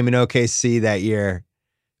Curry game in OKC that year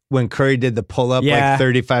when Curry did the pull-up, Yeah. like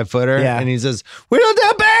 35-footer, Yeah. and he says, we don't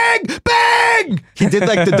do bang! He did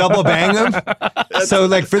like the double bang him. So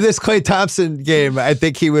like for this Klay Thompson game, I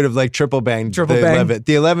think he would have like triple banged Triple the bang. 11th.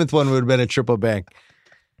 The 11th one would have been a triple bang.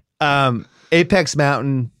 Apex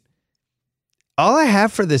Mountain. All I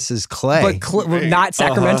have for this is Klay. But not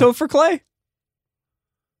Sacramento for Klay?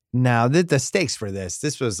 Now, the stakes for this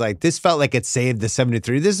felt like it saved the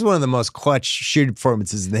 73. This is one of the most clutch shooting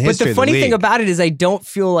performances in the But history the of the funny league. thing about it is I don't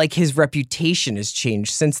feel like his reputation has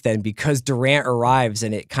changed since then because Durant arrives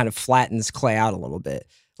and it kind of flattens Klay out a little bit.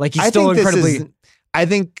 Like he's still incredibly... I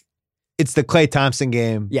think it's the Klay Thompson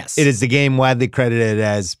game. Yes. It is the game widely credited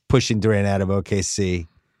as pushing Durant out of OKC.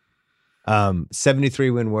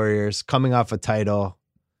 73-win Warriors, coming off a title.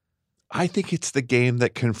 I think it's the game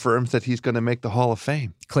that confirms that he's going to make the Hall of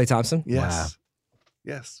Fame. Klay Thompson? Yes. Wow.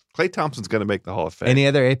 Yes. Klay Thompson's going to make the Hall of Fame. Any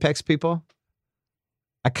other Apex people?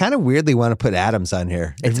 I kind of weirdly want to put Adams on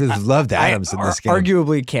here. I really loved Adams in this game.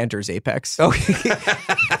 Arguably Cantor's apex. Oh,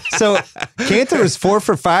 so Cantor was 4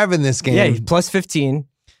 for 5 in this game. Yeah, he's plus 15.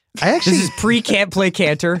 This is pre-can't play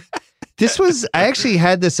Cantor. I actually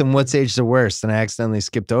had this in What's Age the Worst, and I accidentally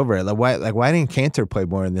skipped over it. Why didn't Cantor play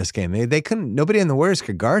more in this game? They couldn't. Nobody in the Warriors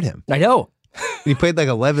could guard him. I know. He played like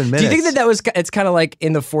 11 minutes. Do you think it's kind of like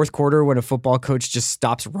in the fourth quarter when a football coach just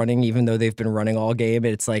stops running even though they've been running all game?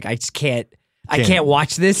 And it's like, I just can't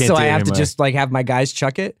watch this, can't so do I it have to anymore. just like have my guys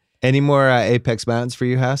chuck it. Any more Apex Mountains for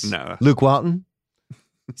you, House? No. Luke Walton?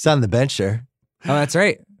 He's on the bench there. Oh, that's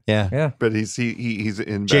right. Yeah. Yeah. But he's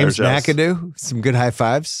in James Bears house. McAdoo? Some good high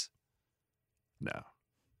fives. No.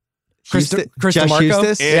 Chris Josh DeMarco?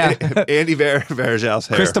 Eustace? Andy Varejão's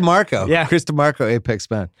hair. Chris DeMarco. Yeah. Chris DeMarco, Apex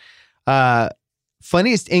Mountain.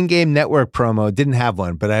 Funniest in-game network promo, didn't have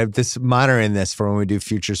one, but I have this monitoring this for when we do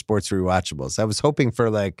future sports rewatchables. I was hoping for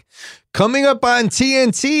like coming up on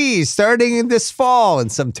TNT starting this fall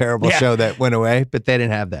and some terrible show that went away, but they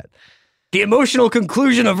didn't have that. The emotional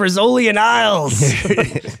conclusion of Rizzoli and Isles.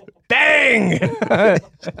 Bang!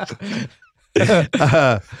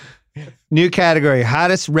 New category,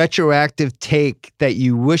 hottest retroactive take that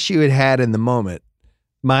you wish you had in the moment.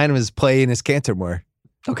 Mine was playing as Cantor more.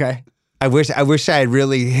 Okay. I wish I had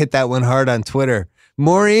really hit that one hard on Twitter.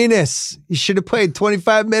 More Enos. You should have played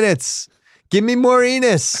 25 minutes. Give me more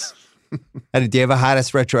Enos. Do you have a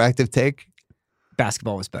hottest retroactive take?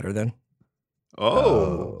 Basketball was better then.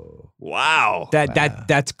 Oh. Wow.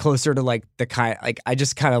 That's closer to like the kind, like I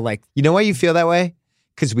just kind of like, You know why you feel that way?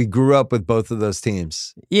 Because we grew up with both of those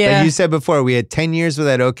teams. yeah. Like you said before, we had 10 years with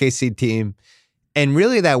that OKC team. And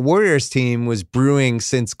really that Warriors team was brewing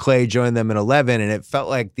since Klay joined them in 11. And it felt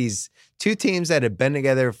like these two teams that had been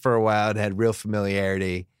together for a while had real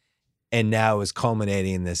familiarity. And now is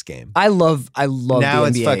culminating in this game. I love Now the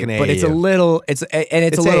it's NBA, fucking but it's a AAU. little, it's a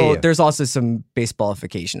little, AAU. there's also some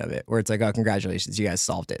baseballification of it where it's like, oh, congratulations, you guys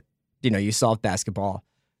solved it. You know, you solved basketball,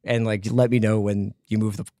 and like, let me know when you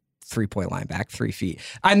move the 3-point line back 3 feet.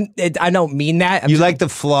 I don't mean that. You like the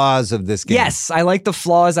flaws of this game. Yes, I like the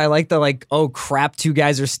flaws. I like the like, oh crap, two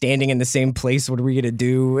guys are standing in the same place. What are we gonna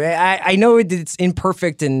do? I know it's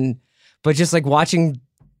imperfect, but just like watching,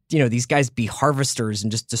 you know, these guys be harvesters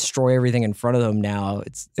and just destroy everything in front of them now.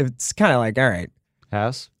 It's kind of like, all right.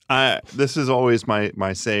 House? This is always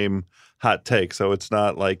my same hot take, so it's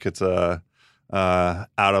not like it's a out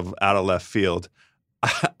of left field.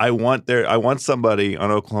 I want somebody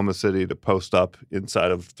on Oklahoma City to post up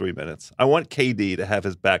inside of 3 minutes. I want KD to have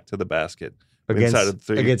his back to the basket inside of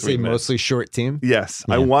against three a minutes. mostly short team. Yes,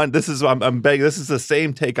 Yeah. I'm begging. This is the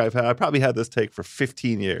same take I've had. I probably had this take for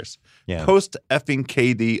 15 years. Yeah. Post effing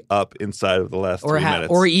KD up inside of the last 3 minutes.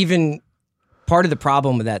 Or even part of the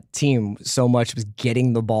problem with that team so much was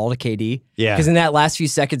getting the ball to KD. Yeah. Because in that last few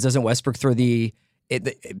seconds, doesn't Westbrook throw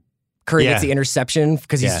Curry Yeah. gets the interception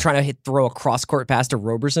because he's Yeah. trying to throw a cross court pass to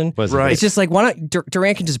Roberson. Was it? Right. It's just like, why not?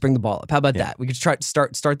 Durant can just bring the ball up. How about that? We could try to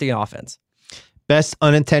start the offense. Best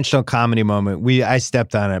unintentional comedy moment. I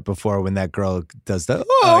stepped on it before when that girl does the,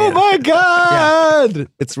 Oh, yeah. my God.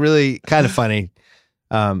 It's really kind of funny.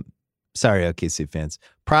 Sorry, OKC fans.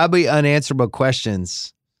 Probably unanswerable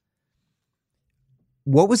questions.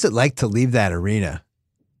 What was it like to leave that arena?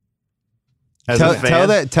 As a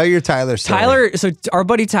fan? Tell your Tyler story. So our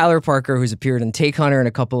buddy Tyler Parker, who's appeared in Take Hunter and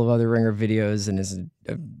a couple of other Ringer videos, and is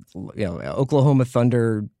a Oklahoma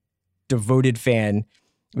Thunder devoted fan,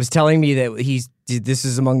 was telling me that this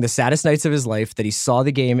is among the saddest nights of his life, that he saw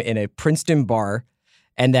the game in a Princeton bar,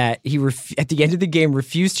 and that he at the end of the game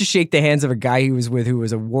refused to shake the hands of a guy he was with who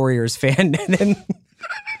was a Warriors fan, and then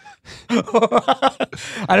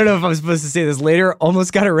I don't know if I'm supposed to say this later,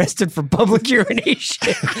 almost got arrested for public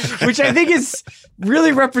urination, which I think is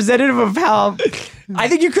really representative of how I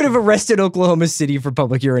think you could have arrested Oklahoma City for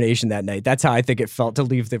public urination that night. That's how I think it felt to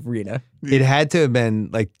leave the arena. It had to have been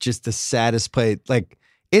like just the saddest play. Like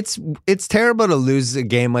it's terrible to lose a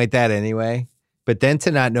game like that anyway, but then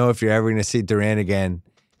to not know if you're ever going to see Durant again,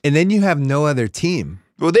 and then you have no other team.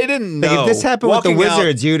 Well, they didn't know. Like if this happened with the Walking out-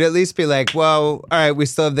 Wizards, you'd at least be like, well, all right, we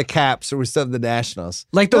still have the Caps or we still have the Nationals.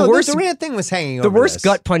 Like the worst the Durant thing was hanging The over worst this.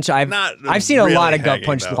 gut punch I've seen a really lot of gut hanging,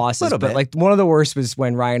 punch though. losses, Little but bit. like one of the worst was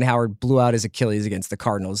when Ryan Howard blew out his Achilles against the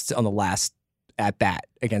Cardinals on the last at bat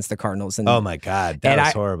against the Cardinals. And Oh my God, that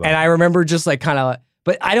was horrible. And I remember just like kind of,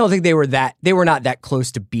 but I don't think they were not that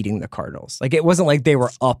close to beating the Cardinals. Like it wasn't like they were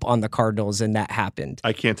up on the Cardinals and that happened.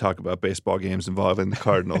 I can't talk about baseball games involving the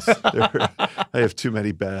Cardinals. I have too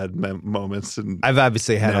many bad moments. And I've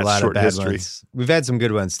obviously had a That's lot of short bad history. ones. We've had some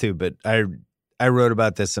good ones too, but I wrote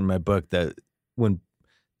about this in my book that when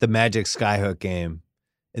the Magic Skyhook game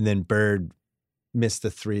and then Bird missed the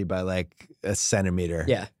 3 by like a centimeter.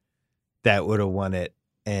 Yeah. That would have won it.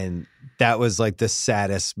 And that was like the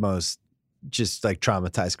saddest, most just like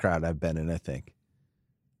traumatized crowd I've been in, I think. I'm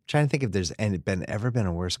trying to think if there's ever been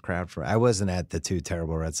a worse crowd for. I wasn't at the 2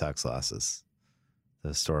 terrible Red Sox losses, the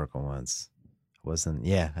historical ones. I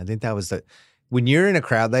think that was when you're in a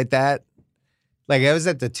crowd like that, like I was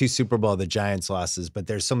at the 2 Super Bowl, the Giants losses, but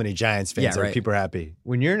there's so many Giants fans Yeah, that right. people are happy.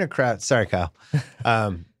 When you're in a crowd, sorry, Kyle.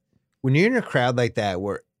 When you're in a crowd like that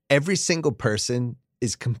where every single person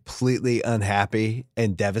is completely unhappy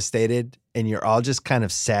and devastated and you're all just kind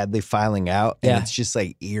of sadly filing out and Yeah. it's just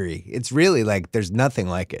like eerie. It's really like there's nothing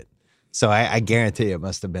like it. So I guarantee it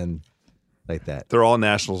must have been like that. they're all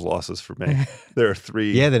Nationals losses for me. There are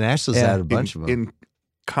 3 Yeah, the Nationals Yeah. had a bunch of them.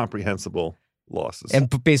 incomprehensible losses. And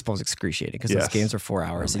baseball's excruciating because those Yes. games are 4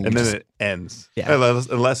 hours. And then it ends. Yeah.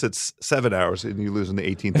 Unless it's 7 hours and you lose in the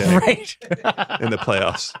 18th inning right. in the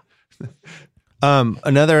playoffs.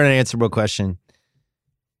 Another unanswerable question.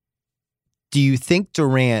 Do you think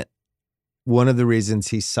Durant, one of the reasons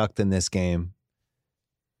he sucked in this game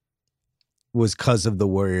was because of the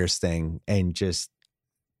Warriors thing and just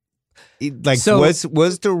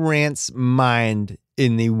was Durant's mind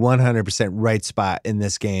in the 100% right spot in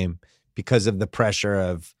this game because of the pressure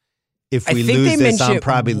of if we I think lose they this, mentioned I'm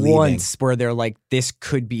probably it leaving. once where they're like, this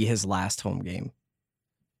could be his last home game.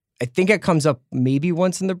 I think it comes up maybe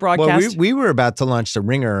once in the broadcast. Well, we were about to launch the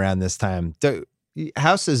Ringer around this time.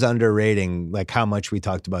 House is underrating like how much we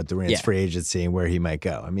talked about Durant's Yeah. free agency and where he might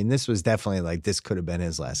go. I mean, this was definitely like this could have been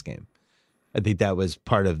his last game. I think that was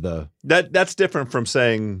part of the. That's different from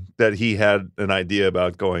saying that he had an idea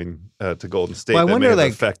about going to Golden State. Well, I that wonder, may have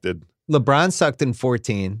like, affected. LeBron sucked in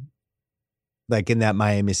 14, like in that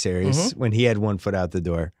Miami series when he had one foot out the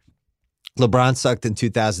door. LeBron sucked in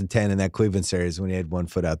 2010 in that Cleveland series when he had one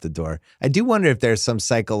foot out the door. I do wonder if there's some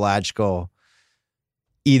psychological,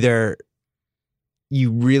 either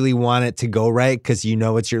you really want it to go right because you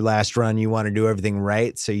know it's your last run, you want to do everything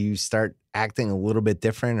right, so you start acting a little bit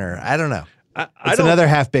different, or I don't know. It's another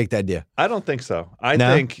half-baked idea. I don't think so. I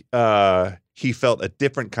No? think he felt a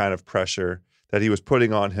different kind of pressure that he was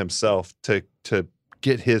putting on himself to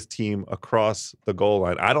get his team across the goal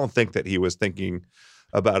line. I don't think that he was thinking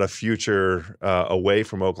about a future away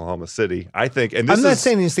from Oklahoma City. I think, and this I'm not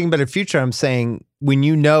saying he's thinking about a future. I'm saying when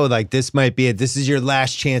you know, like, this might be it. This is your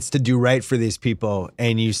last chance to do right for these people,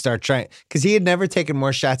 and you start trying. Because he had never taken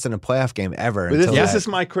more shots in a playoff game ever. But until this that. is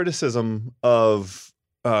my criticism of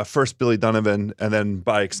first Billy Donovan and then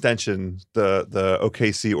by extension the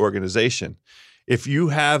OKC organization. If you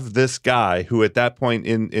have this guy who at that point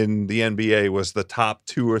in the NBA was the top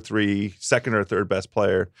 2 or 3, second or third best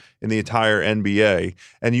player in the entire NBA,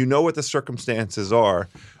 and you know what the circumstances are,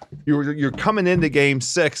 you're coming into Game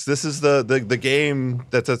 6. This is the game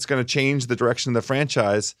that's going to change the direction of the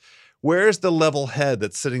franchise. Where's the level head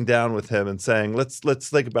that's sitting down with him and saying, let's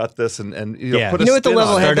think about this and put a You know what the spin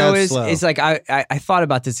level on it? head though Start out is? slow. Is like I thought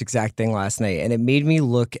about this exact thing last night, and it made me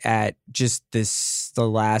look at just the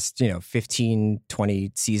last 15,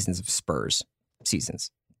 20 seasons of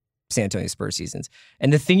San Antonio Spurs seasons,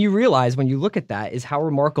 and the thing you realize when you look at that is how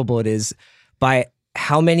remarkable it is by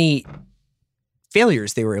how many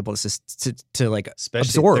failures they were able to like especially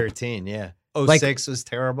absorb. 13. Yeah. Like, 06 was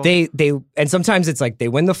terrible. They and sometimes it's like they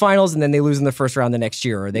win the finals and then they lose in the first round the next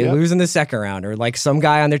year, or they lose in the second round, or like some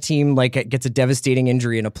guy on their team like gets a devastating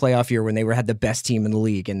injury in a playoff year when they had the best team in the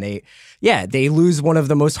league, and they lose one of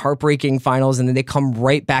the most heartbreaking finals, and then they come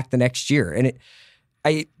right back the next year. And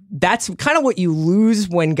that's kind of what you lose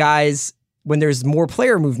when there's more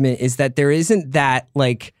player movement, is that there isn't that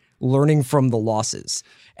like learning from the losses,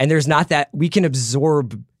 and there's not that we can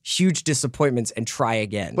absorb huge disappointments and try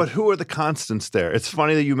again. But who are the constants there? It's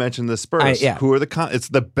funny that you mentioned the Spurs. Who are it's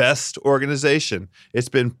the best organization. It's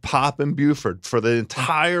been Pop and Buford for the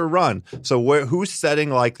entire run. So who's setting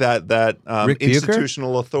like that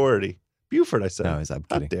institutional authority? Buford, I said. No, I'm kidding.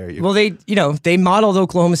 How dare you? Well, they modeled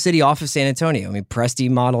Oklahoma City off of San Antonio. I mean, Presti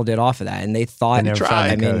modeled it off of that, and they thought. They never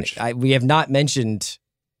found a coach. We have not mentioned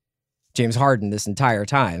James Harden this entire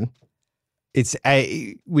time. It's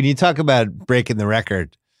when you talk about breaking the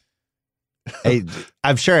record,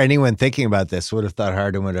 I'm sure anyone thinking about this would have thought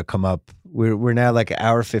Harden would have come up. We're now like an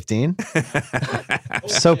hour 15. I'm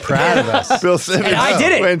so proud of us. Bill Simmons. And I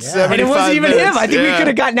did it. Went And it wasn't even him. I think we could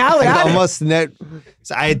have gotten Alec out of it. Almost net.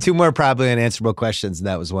 So I had 2 more probably unanswerable questions, and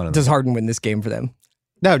that was one of them. Does Harden win this game for them?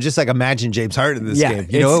 No, just like imagine James Harden in this game. You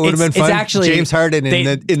it's- know, it would have been it's fun. actually- James Harden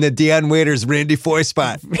in the Deion Waiters Randy Foye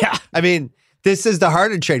spot. Yeah. I mean, this is the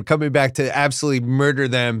Harden trade coming back to absolutely murder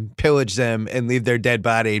them, pillage them, and leave their dead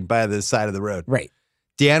body by the side of the road. Right.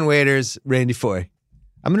 Deion Waiters, Randy Foye.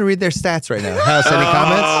 I'm going to read their stats right now. House, any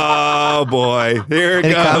comments? Oh boy, here it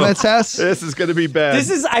Any goes. comments, House? This is going to be bad.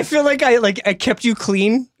 I feel like I kept you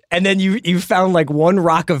clean, and then you found like one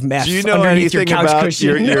rock of meth. Do you know underneath anything your couch about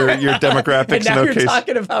cushion. your demographics And now in you're OKC?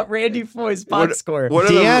 talking about Randy Foy's box score. What are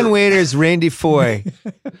Deion Waiters, Randy Foye,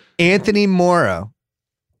 Anthony Morrow.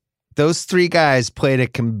 Those 3 guys played a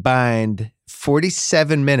combined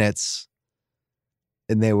 47 minutes,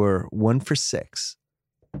 and they were 1 for 6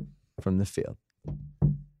 from the field.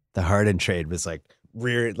 The Harden trade was like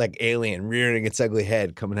alien rearing its ugly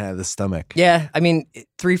head coming out of the stomach. Yeah, I mean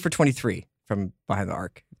 3 for 23 from behind the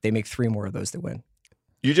arc. If they make 3 more of those, they win.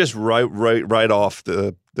 You just write off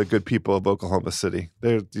the good people of Oklahoma City.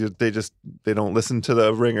 They don't listen to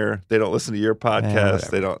the Ringer. They don't listen to your podcast. whatever.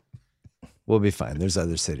 They don't. We'll be fine. There's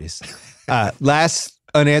other cities. Last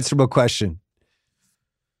unanswerable question.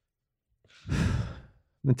 I'm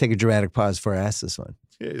going to take a dramatic pause before I ask this one.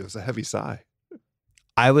 Yeah, it was a heavy sigh.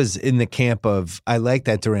 I was in the camp of, I like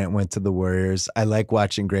that Durant went to the Warriors. I like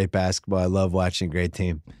watching great basketball. I love watching a great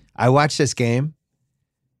team. I watched this game,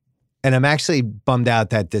 and I'm actually bummed out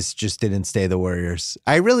that this just didn't stay the Warriors.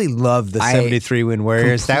 I really love the 73-win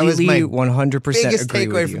Warriors. That was my 100% biggest agree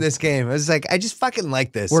takeaway with from you. this game. I was like, I just fucking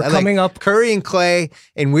like this. We're I coming like up- Curry and Klay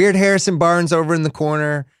and weird Harrison Barnes over in the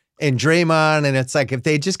corner and Draymond, and it's like if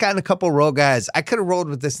they just gotten a couple role guys, I could have rolled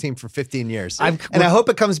with this team for 15 years. And I hope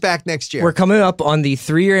it comes back next year. We're coming up on the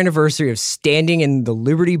 3-year anniversary of standing in the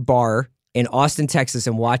Liberty Bar in Austin, Texas,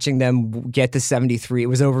 and watching them get to 73. It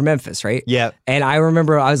was over Memphis, right? Yeah. And I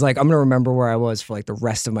remember, I was like, I'm going to remember where I was for like the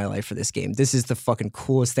rest of my life for this game. This is the fucking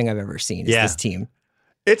coolest thing I've ever seen, is this team.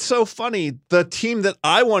 It's so funny. The team that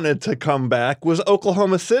I wanted to come back was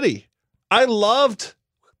Oklahoma City. I loved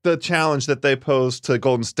the challenge that they posed to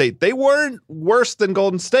Golden State. They weren't worse than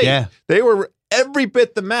Golden State. Yeah. They were every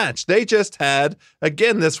bit the match. They just had,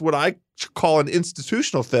 again, this what I call an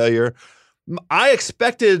institutional failure. I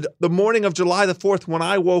expected the morning of July the 4th when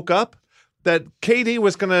I woke up that KD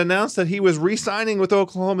was going to announce that he was re-signing with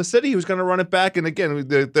Oklahoma City. He was going to run it back. And again,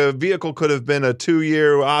 the vehicle could have been a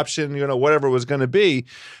 2-year option, whatever it was going to be.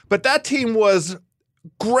 But that team was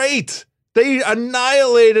great. They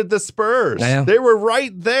annihilated the Spurs. They were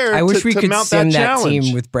right there. I wish we could mount sim that challenge.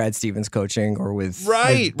 team with Brad Stevens coaching or with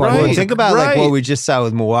right. Well, think about like what we just saw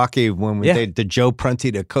with Milwaukee when we did the Joe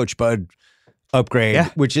Prunty to Coach Bud upgrade,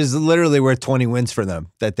 which is literally worth 20 wins for them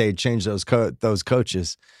that they changed those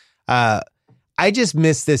coaches. I just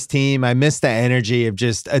miss this team. I miss the energy of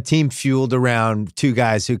just a team fueled around two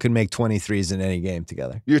guys who can make 23s in any game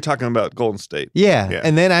together. You're talking about Golden State. Yeah.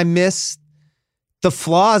 And then I miss the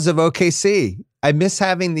flaws of OKC. I miss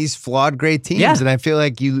having these flawed great teams. Yeah. And I feel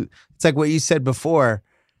like it's like what you said before.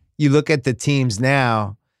 You look at the teams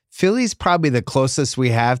now, Philly's probably the closest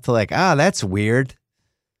we have to like, that's weird.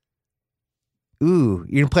 Ooh,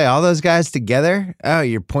 you're going to play all those guys together? Oh,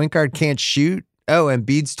 your point guard can't shoot? Oh, and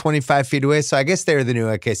Embiid's 25 feet away. So I guess they're the new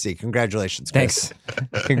OKC. Congratulations, Chris.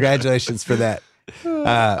 Thanks. Congratulations for that.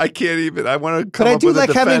 I can't even. I want to come but I up do with like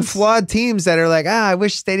a having defense. flawed teams that are like, I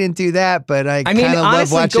wish they didn't do that, but I mean, kind of love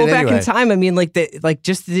honestly, watching go it back anyway. in time. I mean,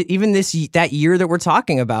 even that year that we're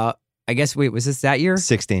talking about. I guess was this that year?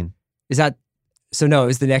 16. Is that so? No, it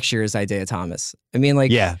was the next year. Is Isaiah Thomas? I mean,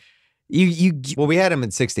 like, yeah. You well, we had him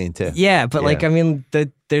in 16 too. Yeah, but like, I mean,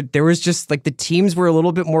 there was just like the teams were a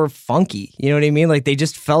little bit more funky. You know what I mean? Like they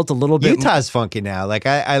just felt a little bit. Utah's funky now. Like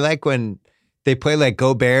I like when they play like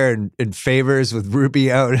Gobert and Favors with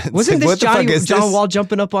Rubio. Wasn't like, this John Wall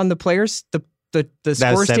jumping up on the players the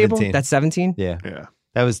scores table? That's 17. Yeah.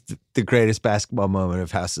 That was the greatest basketball moment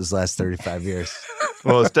of House's last 35 years.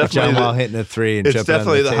 Well, it's definitely John Wall hitting a three and it's jumping on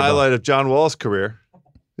definitely the table. highlight of John Wall's career.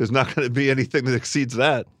 There's not going to be anything that exceeds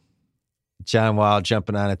that. John Wall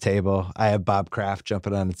jumping on a table. I have Bob Kraft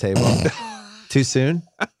jumping on a table. Too soon?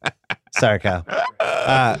 Sorry, Kyle.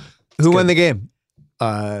 Who won the game?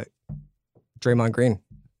 Draymond Green.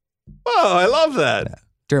 Oh, I love that.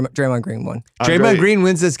 Draymond Green won. Draymond Green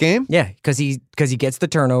wins this game? Yeah, because he gets the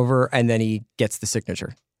turnover and then he gets the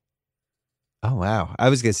signature. Oh, wow. I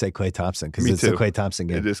was going to say Klay Thompson because it's the Klay Thompson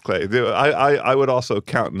game. It is Klay. I would also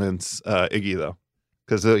countenance Iggy, though,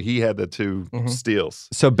 because he had the two steals.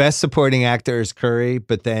 So best supporting actor is Curry,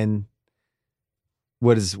 but then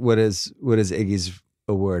what is Iggy's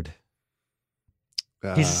award?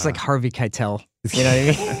 He's just like Harvey Keitel. You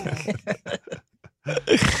know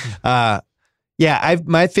what I mean? Yeah,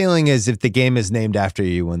 my feeling is if the game is named after you,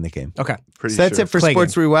 you win the game. Okay. So that's it for Klay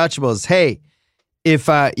Sports Rewatchables. Hey, if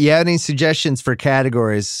you have any suggestions for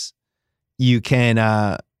categories, you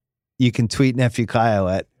can tweet Nephew Kyle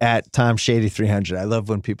at TomShady300. I love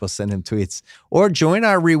when people send him tweets. Or join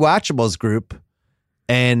our Rewatchables group,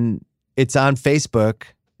 and it's on Facebook,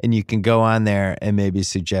 and you can go on there and maybe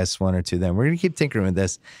suggest one or two of them. We're going to keep tinkering with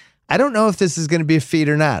this. I don't know if this is going to be a feed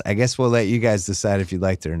or not. I guess we'll let you guys decide if you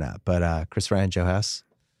liked it or not. But Chris Ryan, Joe House.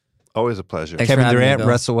 Always a pleasure. Thanks Kevin for having me, Durant, Bill.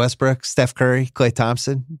 Russell Westbrook, Steph Curry, Klay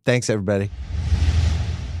Thompson. Thanks, everybody.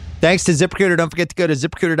 Thanks to ZipRecruiter. Don't forget to go to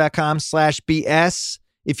ZipRecruiter.com/BS.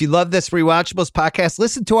 If you love this Rewatchables podcast,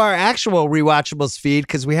 listen to our actual Rewatchables feed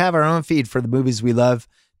because we have our own feed for the movies we love.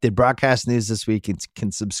 Did broadcast news this week and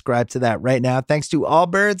can subscribe to that right now. Thanks to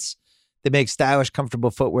Allbirds. They make stylish,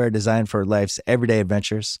 comfortable footwear designed for life's everyday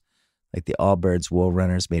adventures, like the Allbirds wool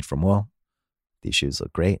runners made from wool. These shoes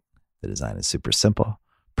look great. The design is super simple,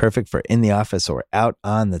 perfect for in the office or out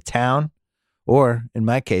on the town, or in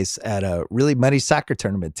my case, at a really muddy soccer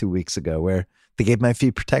tournament 2 weeks ago where they gave my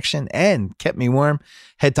feet protection and kept me warm.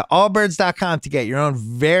 Head to allbirds.com to get your own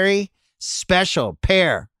very special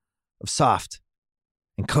pair of soft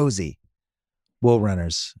and cozy wool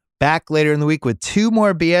runners. Back later in the week with 2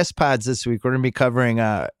 more BS pods this week. We're going to be covering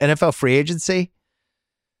NFL free agency,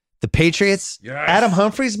 the Patriots, Yes. Adam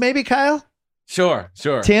Humphries, maybe, Kyle? Sure.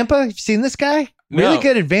 Tampa, you've seen this guy? Really No.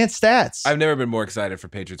 good advanced stats. I've never been more excited for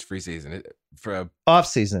Patriots free season. Off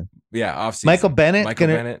season. Off season. Michael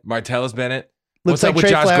Bennett. Martellus Bennett. Looks What's like up with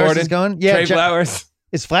Trey Josh Flowers Gordon? is going. Yeah, Trey Flowers.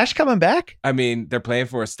 Is Flash coming back? I mean, they're paying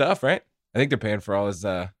for his stuff, right? I think they're paying for all his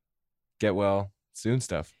get well soon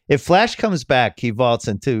stuff. If Flash comes back, he vaults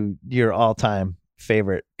into your all-time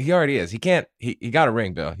favorite. He already is. He can't. He got a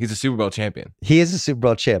ring, Bill. He's a Super Bowl champion. He is a Super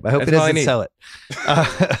Bowl champ. I hope That's he all I doesn't need. sell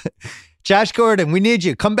it. Josh Gordon, we need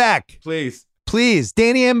you. Come back. Please. Please.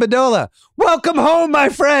 Danny Amendola, welcome home, my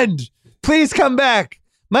friend. Please come back.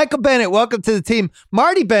 Michael Bennett, welcome to the team.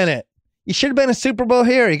 Marty Bennett, you should have been a Super Bowl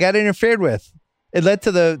hero. You got interfered with. It led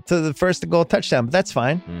to the first and goal touchdown, but that's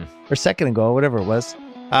fine. Or second and goal, whatever it was.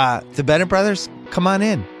 The Bennett brothers, come on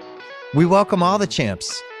in. We welcome all the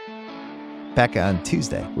champs. Back on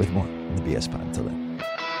Tuesday with more in the BS Pod. Until then.